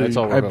 Actually, that's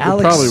all we're I- hoping.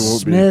 Alex probably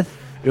won't be. Smith,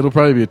 It'll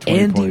probably be a 20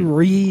 Andy point.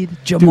 Reid,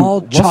 Dude,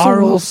 Jamal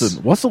Charles.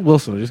 Russell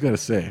Wilson, I just got to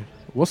say.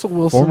 Russell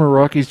Wilson. Former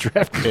Rockies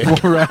draft pick.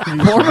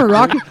 Former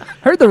Rocky.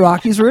 Heard the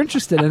Rockies were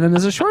interested in him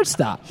as a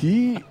shortstop.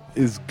 He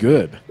is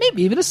good.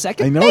 Maybe even a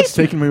second I know it's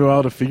baseman. taken me a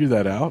while to figure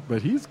that out,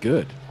 but he's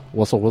good.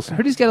 Russell I Wilson.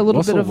 heard he's got a little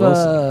Russell bit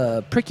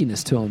of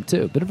prickiness to him,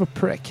 too. Bit of a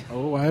prick.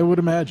 Oh, I would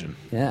imagine.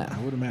 Yeah. I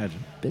would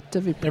imagine. Bit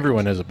of a prick.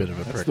 Everyone has a bit of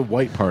a That's prick. the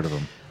white part of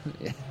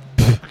him.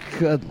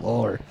 Good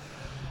Lord.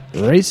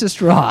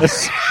 Racist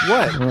Ross.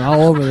 What? We're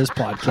all over this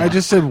podcast. I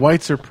just said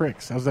whites are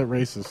pricks. How's that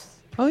racist?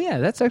 Oh, yeah.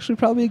 That's actually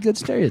probably a good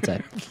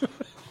stereotype.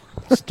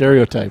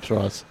 Stereotypes,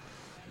 Ross.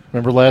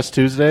 Remember last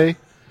Tuesday?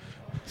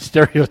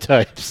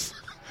 Stereotypes.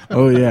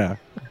 Oh, yeah.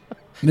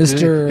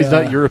 Mr. He's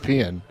not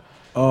European.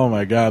 Oh,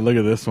 my God. Look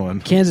at this one.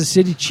 Kansas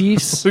City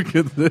Chiefs Look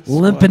at this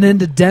limping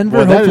into Denver.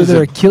 Well, that Hopefully is their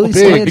a Achilles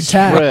big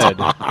stay intact.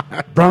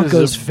 spread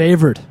Broncos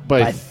favored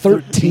by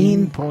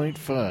 13.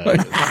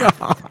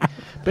 13.5.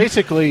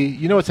 Basically,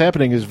 you know what's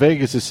happening is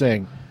Vegas is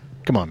saying,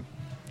 "Come on,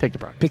 take the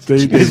Broncos." Pick the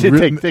They, Chiefs. they've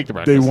written- Take the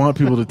Broncos. they want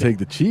people to take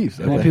the Chiefs.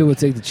 I I want think. people to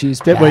take the Chiefs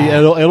That back. way,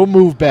 it'll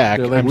move back.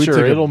 They're like, I'm we sure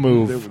took a- it'll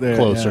move they're-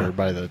 closer yeah.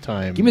 by the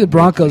time. Give me the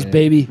Broncos, Yeah.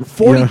 baby.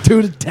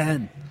 42 to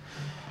 10.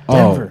 Oh.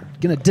 Denver.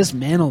 Gonna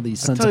dismantle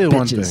these I'll sons tell of you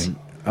one bitches. thing.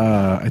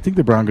 I think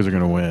the Broncos are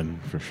going to win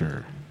for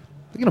sure.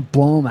 They're gonna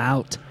blow them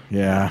out.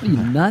 Yeah. Are you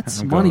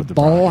nuts? I'm going Money with the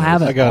ball, Broncos.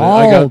 have it I got all,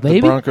 it. I got baby.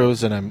 the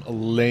Broncos, and I'm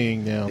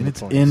laying down. And the it's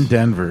points. in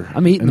Denver.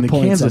 I'm eating and the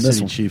points Kansas on this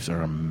City one. Chiefs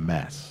are a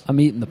mess. I'm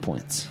eating the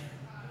points.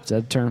 Is that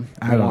a term?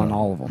 I don't want know.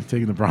 all of I'm them.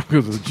 taking the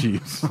Broncos or the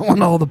Chiefs. I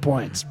want all the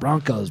points.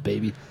 Broncos,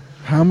 baby.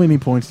 How many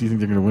points do you think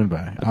they're going to win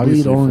by? I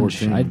bleed orange.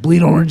 14. I'd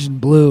bleed orange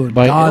and blue. And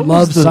By- God what was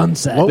loves the-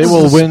 sunset. what They was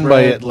will the win by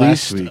spread at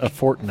last least week a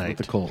fortnight.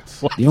 with the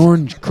Colts. The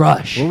orange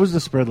crush. What was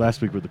the spread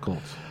last week with the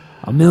Colts?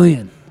 A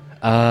million.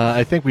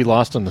 I think we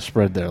lost on the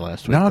spread there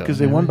last week. No, though. because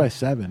they won by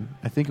 7.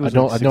 I think it I was.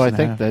 don't. like No, I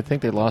 6.5.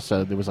 think they lost.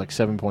 There was like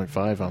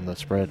 7.5 on the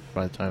spread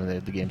by the time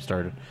the game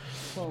started.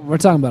 We're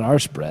talking about our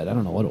spread. I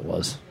don't know what it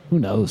was. Who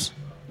knows?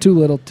 Too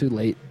little, too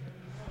late.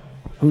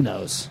 Who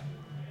knows?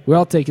 We're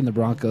all taking the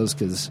Broncos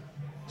because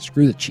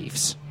screw the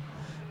Chiefs.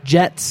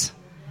 Jets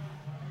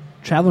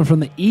traveling from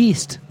the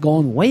east,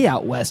 going way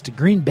out west to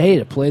Green Bay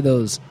to play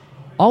those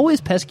always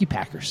pesky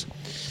Packers.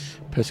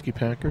 Pesky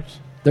Packers.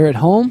 They're at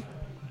home,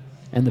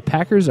 and the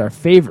Packers are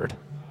favored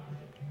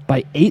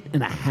by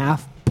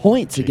 8.5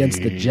 points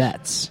against the Jeez.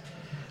 Jets.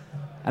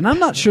 And I'm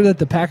not sure that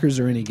the Packers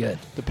are any good.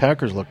 The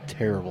Packers look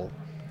terrible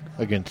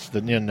against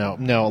the.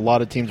 Now, a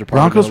lot of teams are.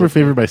 Broncos were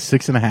favored. favored by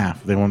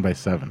 6.5. They won by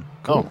 7.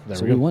 Oh, there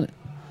So we we go. won it.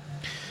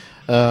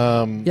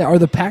 Yeah, are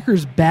the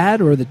Packers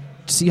bad or are the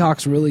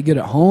Seahawks really good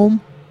at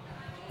home?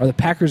 Are the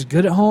Packers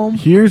good at home?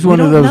 Here's We one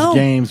of don't those know.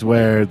 games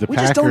where the We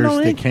just don't know Packers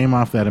they anything. came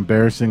off that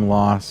embarrassing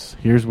loss.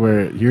 Here's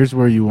where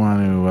you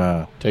want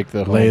to Take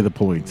the lay home. the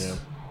points. Yeah.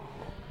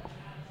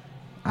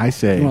 I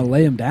say You want to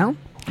lay them down?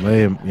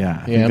 lay them. Yeah,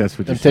 I think that's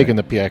what I'm you're taking saying.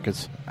 the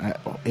Packers.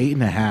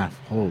 8.5.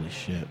 Holy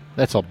shit!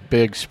 That's a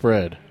big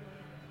spread.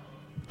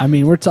 I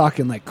mean, we're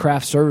talking like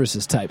craft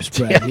services type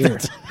spread here.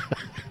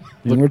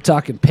 I mean, we're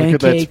talking Look at that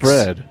pancakes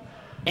spread.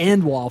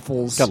 and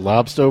waffles Got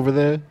lobster over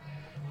there.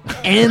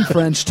 and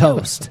French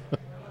toast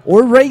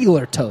or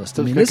regular toast.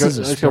 I mean, this is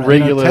a It's a spread.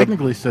 regular-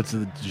 Technically, since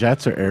the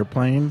Jets are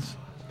airplanes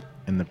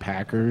and the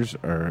Packers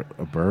are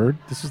a bird,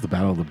 this is the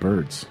battle of the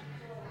birds.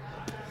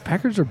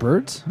 Packers are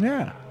birds?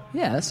 Yeah,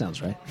 Yeah, that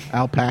sounds right.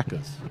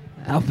 alpacas.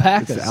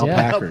 Alpacas. It's the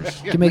yeah.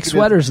 alpacas. You can make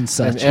sweaters and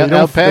such. An don't-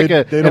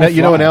 alpaca. they don't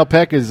you know, an fly.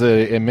 alpaca is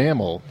a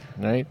mammal,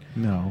 right?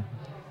 No.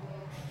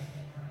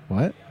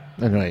 What?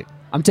 Right.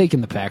 I'm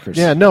taking the Packers.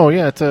 Yeah. No.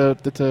 Yeah. It's a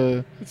It's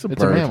a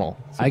bird. mammal.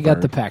 It's a I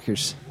got the bird.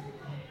 Packers.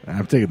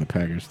 I'm taking the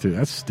Packers too.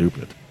 That's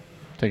stupid.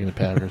 Taking the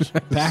Packers.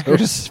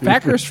 Packers.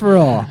 Packers for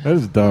all. That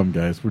is dumb,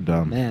 guys. We're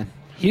dumb. Man.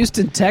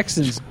 Houston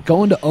Texans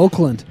going to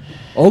Oakland.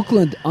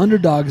 Oakland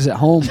underdogs at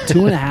home,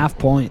 2.5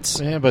 points.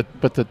 Yeah, but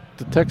the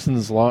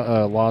Texans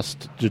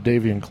lost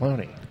Jadeveon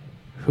Clowney.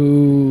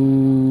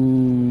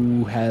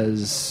 Who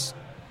has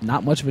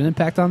not much of an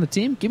impact on the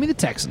team? Give me the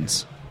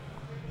Texans.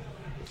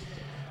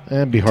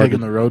 It'd be hard Mm-hmm. to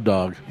Taking the road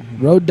dog.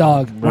 Road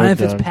dog, Ryan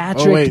dog.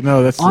 Fitzpatrick. Oh, wait,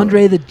 no, that's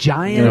Andre the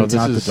Giant. No, it's this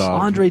not is the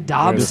dog. Andre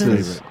Dobson.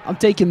 This is- I'm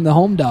taking the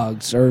home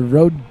dogs or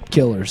road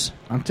killers.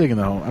 I'm taking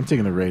the home. I'm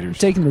taking the Raiders.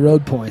 Taking the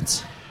road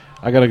points.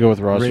 I got to go with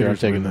Ross here. I'm Raiders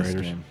taking win the this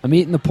Raiders. game. I'm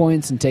eating the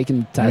points and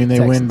taking the Texans. They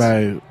win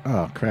by,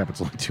 oh, crap,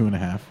 it's only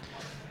 2.5.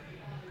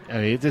 I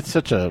mean, it's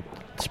such a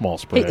small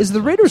spread. Hey, is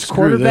the Raiders Screw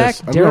quarterback this.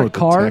 I'm going Derek with the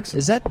Carr? Texans.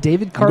 Is that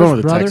David I'm going Carr's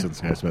with the brother?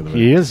 Texans, guys, by the way.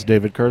 He is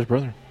David Carr's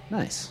brother.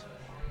 Nice.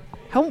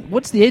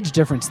 What's the age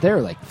difference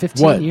there? Like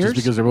 15 What? years? Just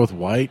because they're both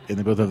white and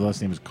they both have the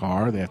last name is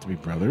Carr, they have to be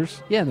brothers?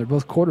 Yeah, and they're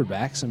both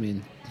quarterbacks. I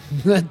mean,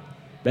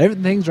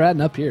 everything's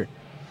riding up here.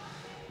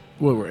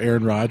 What, were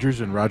Aaron Rodgers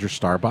and Roger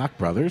Staubach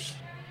brothers?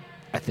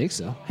 I think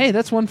so. Hey,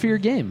 that's one for your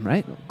game,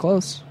 right?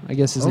 Close. I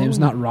guess his Oh. name's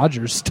not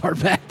Rogers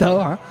Starback, though,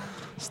 huh?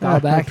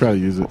 I'd Starback. probably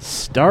use it.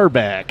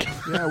 Starback.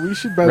 Yeah, we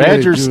should, by the way,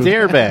 Roger do-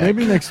 Staubach.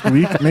 Maybe next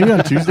week, maybe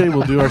on Tuesday,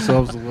 we'll do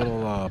ourselves a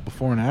little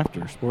before and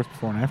after, sports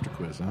before and after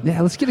quiz, huh?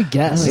 Yeah, let's get a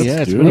guess. Let's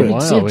yeah, it's do been it. a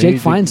while. See if We Jake need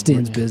to-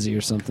 Feinstein's busy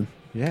or something.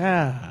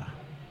 Yeah.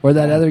 Or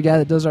that other guy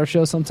that does our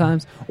show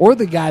sometimes. Or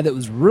the guy that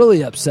was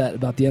really upset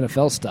about the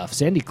NFL stuff,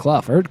 Sandy Clough.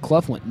 I heard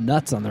Clough went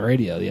nuts on the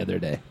radio the other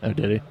day. Oh,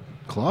 did he?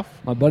 Clough?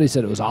 My buddy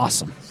said it was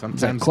awesome.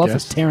 Sometimes Clough is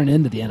guests tearing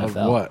into the Of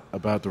NFL. what?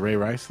 About the Ray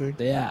Rice thing?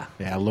 Yeah.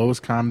 Yeah,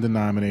 lowest common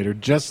denominator,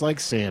 just like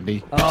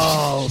Sandy.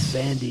 Oh,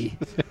 Sandy.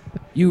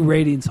 You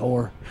ratings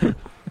whore.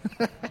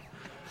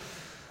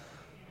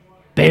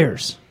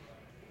 Bears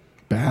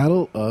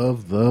Battle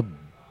of the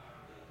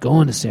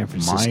going to San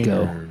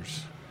Francisco.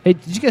 Miners. Hey,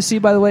 did you guys see,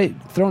 by the way,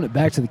 throwing it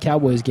back to the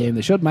Cowboys game,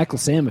 they showed Michael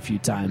Sam a few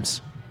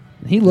times.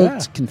 He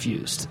looked Yeah.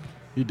 confused.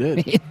 You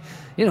did.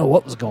 You know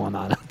what was going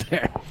on out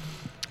there.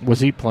 Was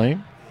he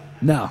playing?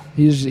 No,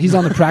 he's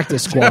on the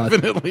practice squad.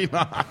 Definitely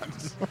not.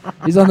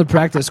 He's on the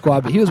practice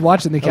squad, but he was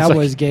watching the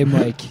Cowboys game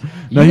like,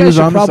 No, you he guys was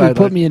should on the probably sideline.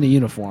 put me in a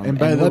uniform And and,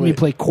 by the let me way-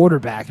 play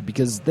quarterback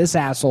because this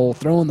asshole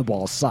throwing the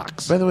ball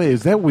sucks. By the way,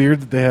 is that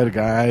weird that they had a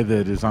guy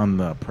that is on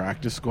the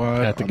practice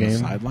squad At the on game? the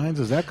sidelines?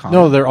 Is that common?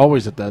 No, they're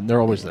always at that.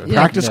 They're always there. Yeah.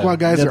 Practice squad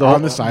guys are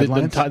on the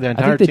sidelines? The I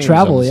entire think they team's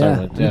travel, on the yeah.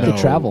 sideline. I think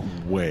they travel.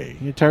 way.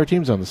 The entire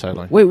team's on the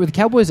sideline. Wait, were the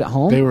Cowboys at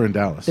home? They were in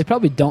Dallas. They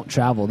probably don't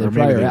travel. They Or maybe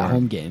probably are they at weren't.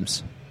 home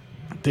games.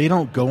 They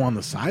don't go on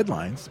the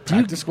sidelines. Do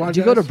you, Practice squad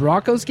do you go to guys?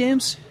 Broncos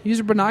games? Use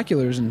your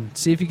binoculars and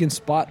see if you can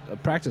spot a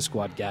practice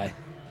squad guy.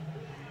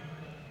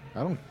 I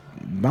don't.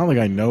 Not like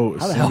I know.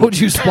 How the hell would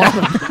you spot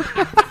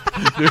him?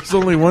 There's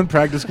only one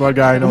practice squad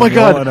guy I know. Oh my in the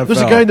whole God! NFL.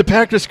 There's a guy in the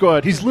practice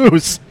squad. He's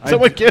loose.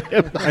 Someone get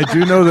him. I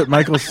do know that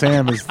Michael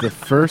Sam is the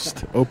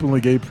first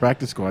openly gay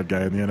practice squad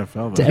guy in the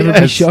NFL. To though. ever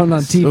be shown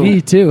on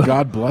TV, too.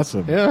 God bless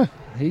him. Yeah.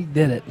 He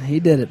did it. He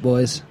did it,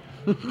 boys.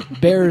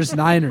 Bears,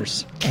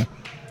 Niners.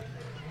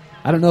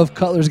 I don't know if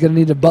Cutler's going to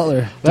need a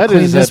butler to That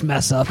clean is this a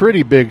mess up.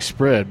 pretty big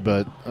spread,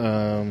 but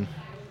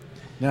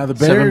Now the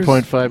Bears,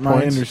 7.5 my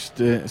points.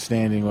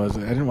 understanding was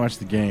I didn't watch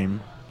the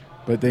game,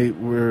 but they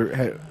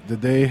were.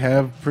 Did they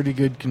have pretty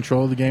good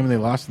control of the game and they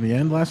lost in the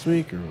end last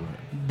week? Or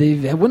what?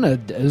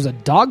 It was a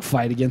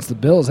dogfight against the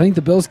Bills. I think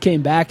the Bills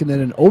came back, and then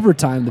in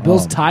overtime, the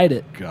Bills Oh, tied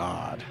it.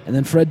 God, And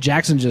then Fred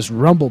Jackson just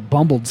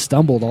bumbled,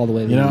 stumbled all the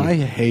way to you know the I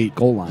hate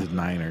goal line. the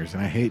Niners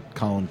and I hate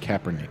Colin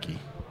Kaepernick.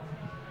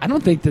 I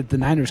don't think that the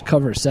Niners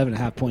cover a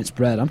 7.5 point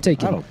spread. I'm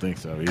taking I don't think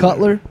so. Either.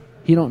 Cutler.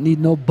 He don't need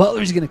no butler.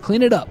 He's going to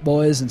clean it up,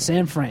 boys, in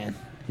San Fran.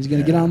 He's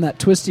going to get on that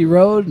twisty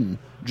road and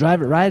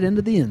drive it right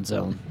into the end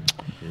zone.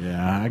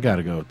 Yeah, I got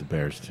to go with the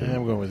Bears too. yeah,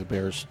 I'm going with the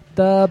Bears.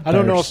 The I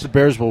don't know if Bears. the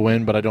Bears will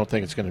win, but I don't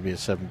think it's going to be a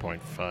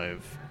 7.5,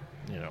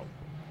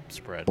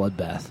 spread.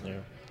 Bloodbath. Yeah.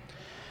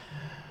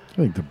 I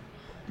think the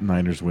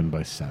Niners win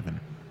by 7.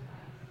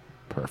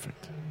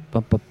 Perfect.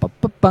 Bum, bum, bum,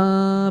 bum,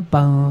 bum,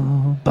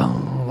 bum,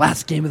 bum.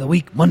 Last game of the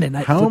week, Monday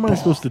Night How Football. am I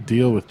supposed to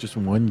deal with just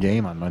one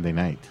game on Monday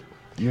night?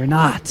 You're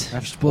not.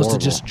 You're supposed horrible. to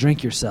just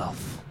drink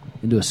yourself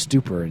into a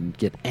stupor and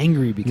get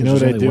angry because You know what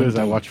there's I only do one is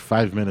I game. watch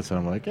 5 minutes and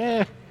I'm like,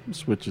 I'm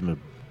switching to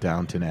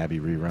Downton Abbey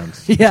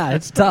reruns. Yeah,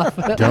 it's tough.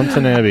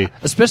 Downton Abbey.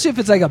 Especially if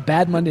it's like a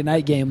bad Monday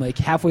night game, like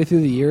halfway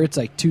through the year, it's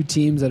like two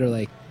teams that are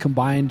like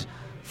combined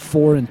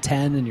 4-10,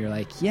 and you're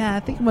like, yeah, I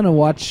think I'm going to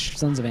watch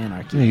Sons of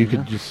Anarchy. Yeah, you know?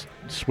 could just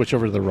switch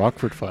over to the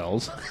Rockford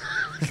Files.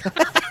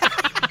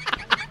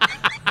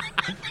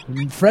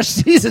 Fresh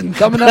season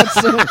coming out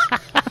soon.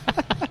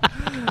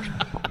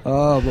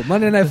 Oh, but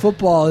Monday Night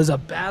Football is a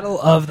battle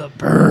of the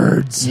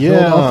birds.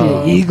 Yeah.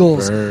 Philadelphia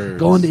Eagles Birds.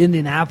 going to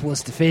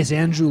Indianapolis to face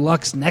Andrew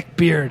Luck's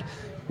neckbeard,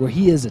 where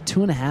he is a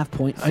 2.5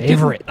 point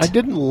favorite. I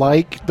didn't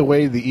like the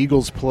way the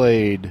Eagles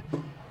played.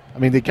 I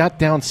mean, they got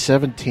down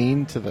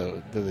 17 to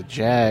the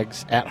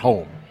Jags at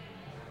home.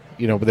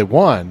 But they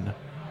won.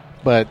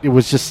 But it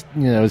was just,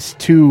 it's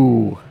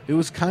too. It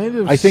was kind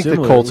of I think the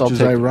similar, Colts, which I'll is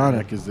take them.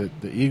 ironic, is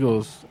that the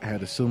Eagles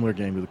had a similar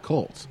game to the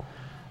Colts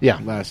Yeah.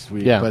 last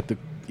week. Yeah. But the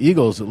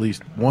Eagles at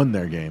least won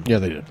their game. Yeah,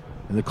 they did.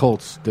 And the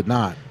Colts did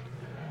not.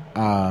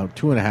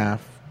 2.5.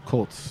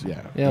 Colts,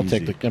 yeah. Yeah, I'm easy.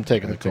 taking the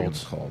taking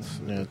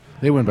Colts. Yeah.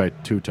 They win by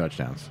 2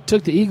 touchdowns.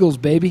 Took the Eagles,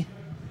 baby,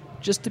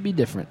 just to be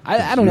different.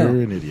 I don't You're know.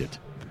 an idiot.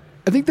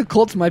 I think the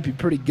Colts might be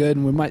pretty good,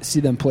 and we might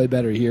see them play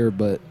better here,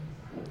 but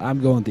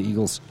I'm going with the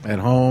Eagles. At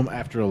home,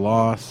 after a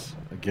loss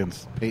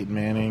against Peyton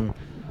Manning,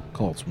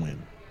 Colts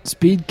win.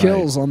 Speed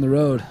kills on the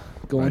road.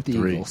 Going By with the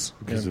 3 Eagles.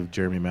 because of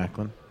Jeremy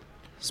Maclin.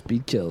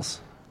 Speed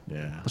kills.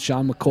 Yeah.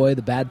 Sean McCoy,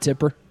 the bad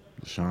tipper,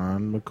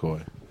 Sean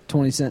McCoy.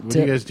 20-cent What are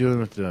you tip. guys doing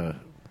with the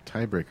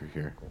tiebreaker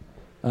here?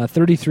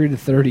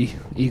 33-30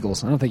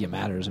 Eagles. I don't think it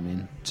matters. I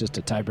mean, it's just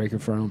a tiebreaker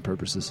for our own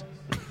purposes.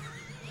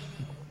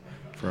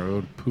 For our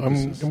own I'm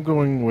purposes.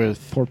 going with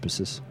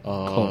Porpoises.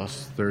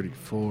 Colts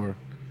 34.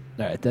 All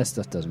right, that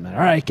stuff doesn't matter.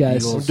 All right,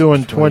 guys. Eagles. I'm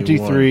doing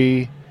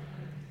 21.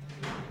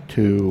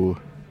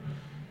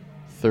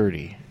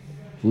 23-30.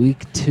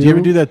 Week 2. Do you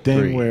ever do that thing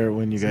 3. where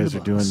when you It's in guys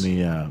the are doing books.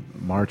 the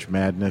March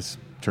Madness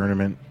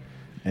tournament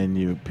and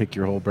you pick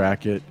your whole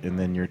bracket and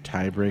then your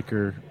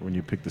tiebreaker, when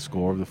you pick the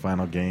score of the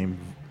final game,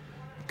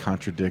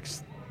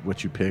 contradicts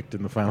what you picked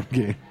in the final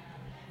game?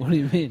 What do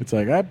you mean? It's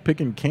like, I'm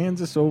picking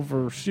Kansas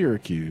over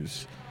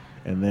Syracuse.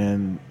 And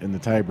then in the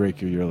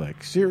tiebreaker, you're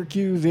like,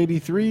 Syracuse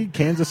 83,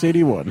 Kansas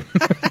 81.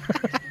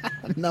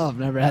 No, I've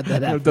never had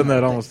that happen. I've done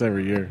that almost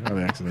every year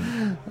on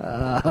accident.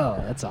 Oh,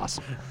 that's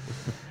awesome.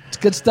 It's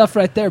good stuff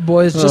right there,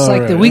 boys. Just All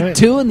like the right. week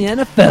 2 in the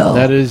NFL.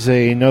 That is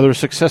another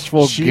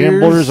successful Cheers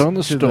Gamblers on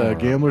the to Storm. the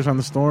Gamblers on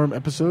the Storm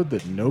episode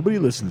that nobody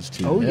listens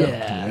to. Oh,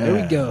 yeah.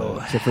 There we go.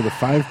 Except for the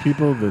 5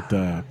 people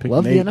that picked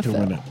Love the Nate to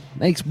win NFL. it.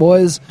 Thanks,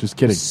 boys. Just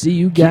kidding. See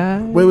you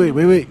guys.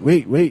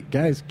 Wait,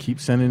 guys, keep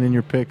sending in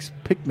your picks.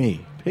 Pick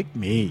me.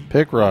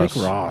 Pick Ross.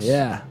 Pick Ross.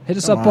 Yeah. Hit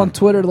us Come up on on.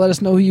 Twitter to let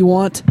us know who you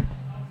want.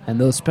 And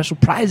those special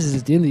prizes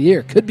at the end of the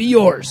year could be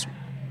yours.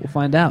 We'll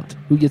find out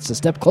who gets a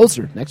step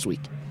closer next week.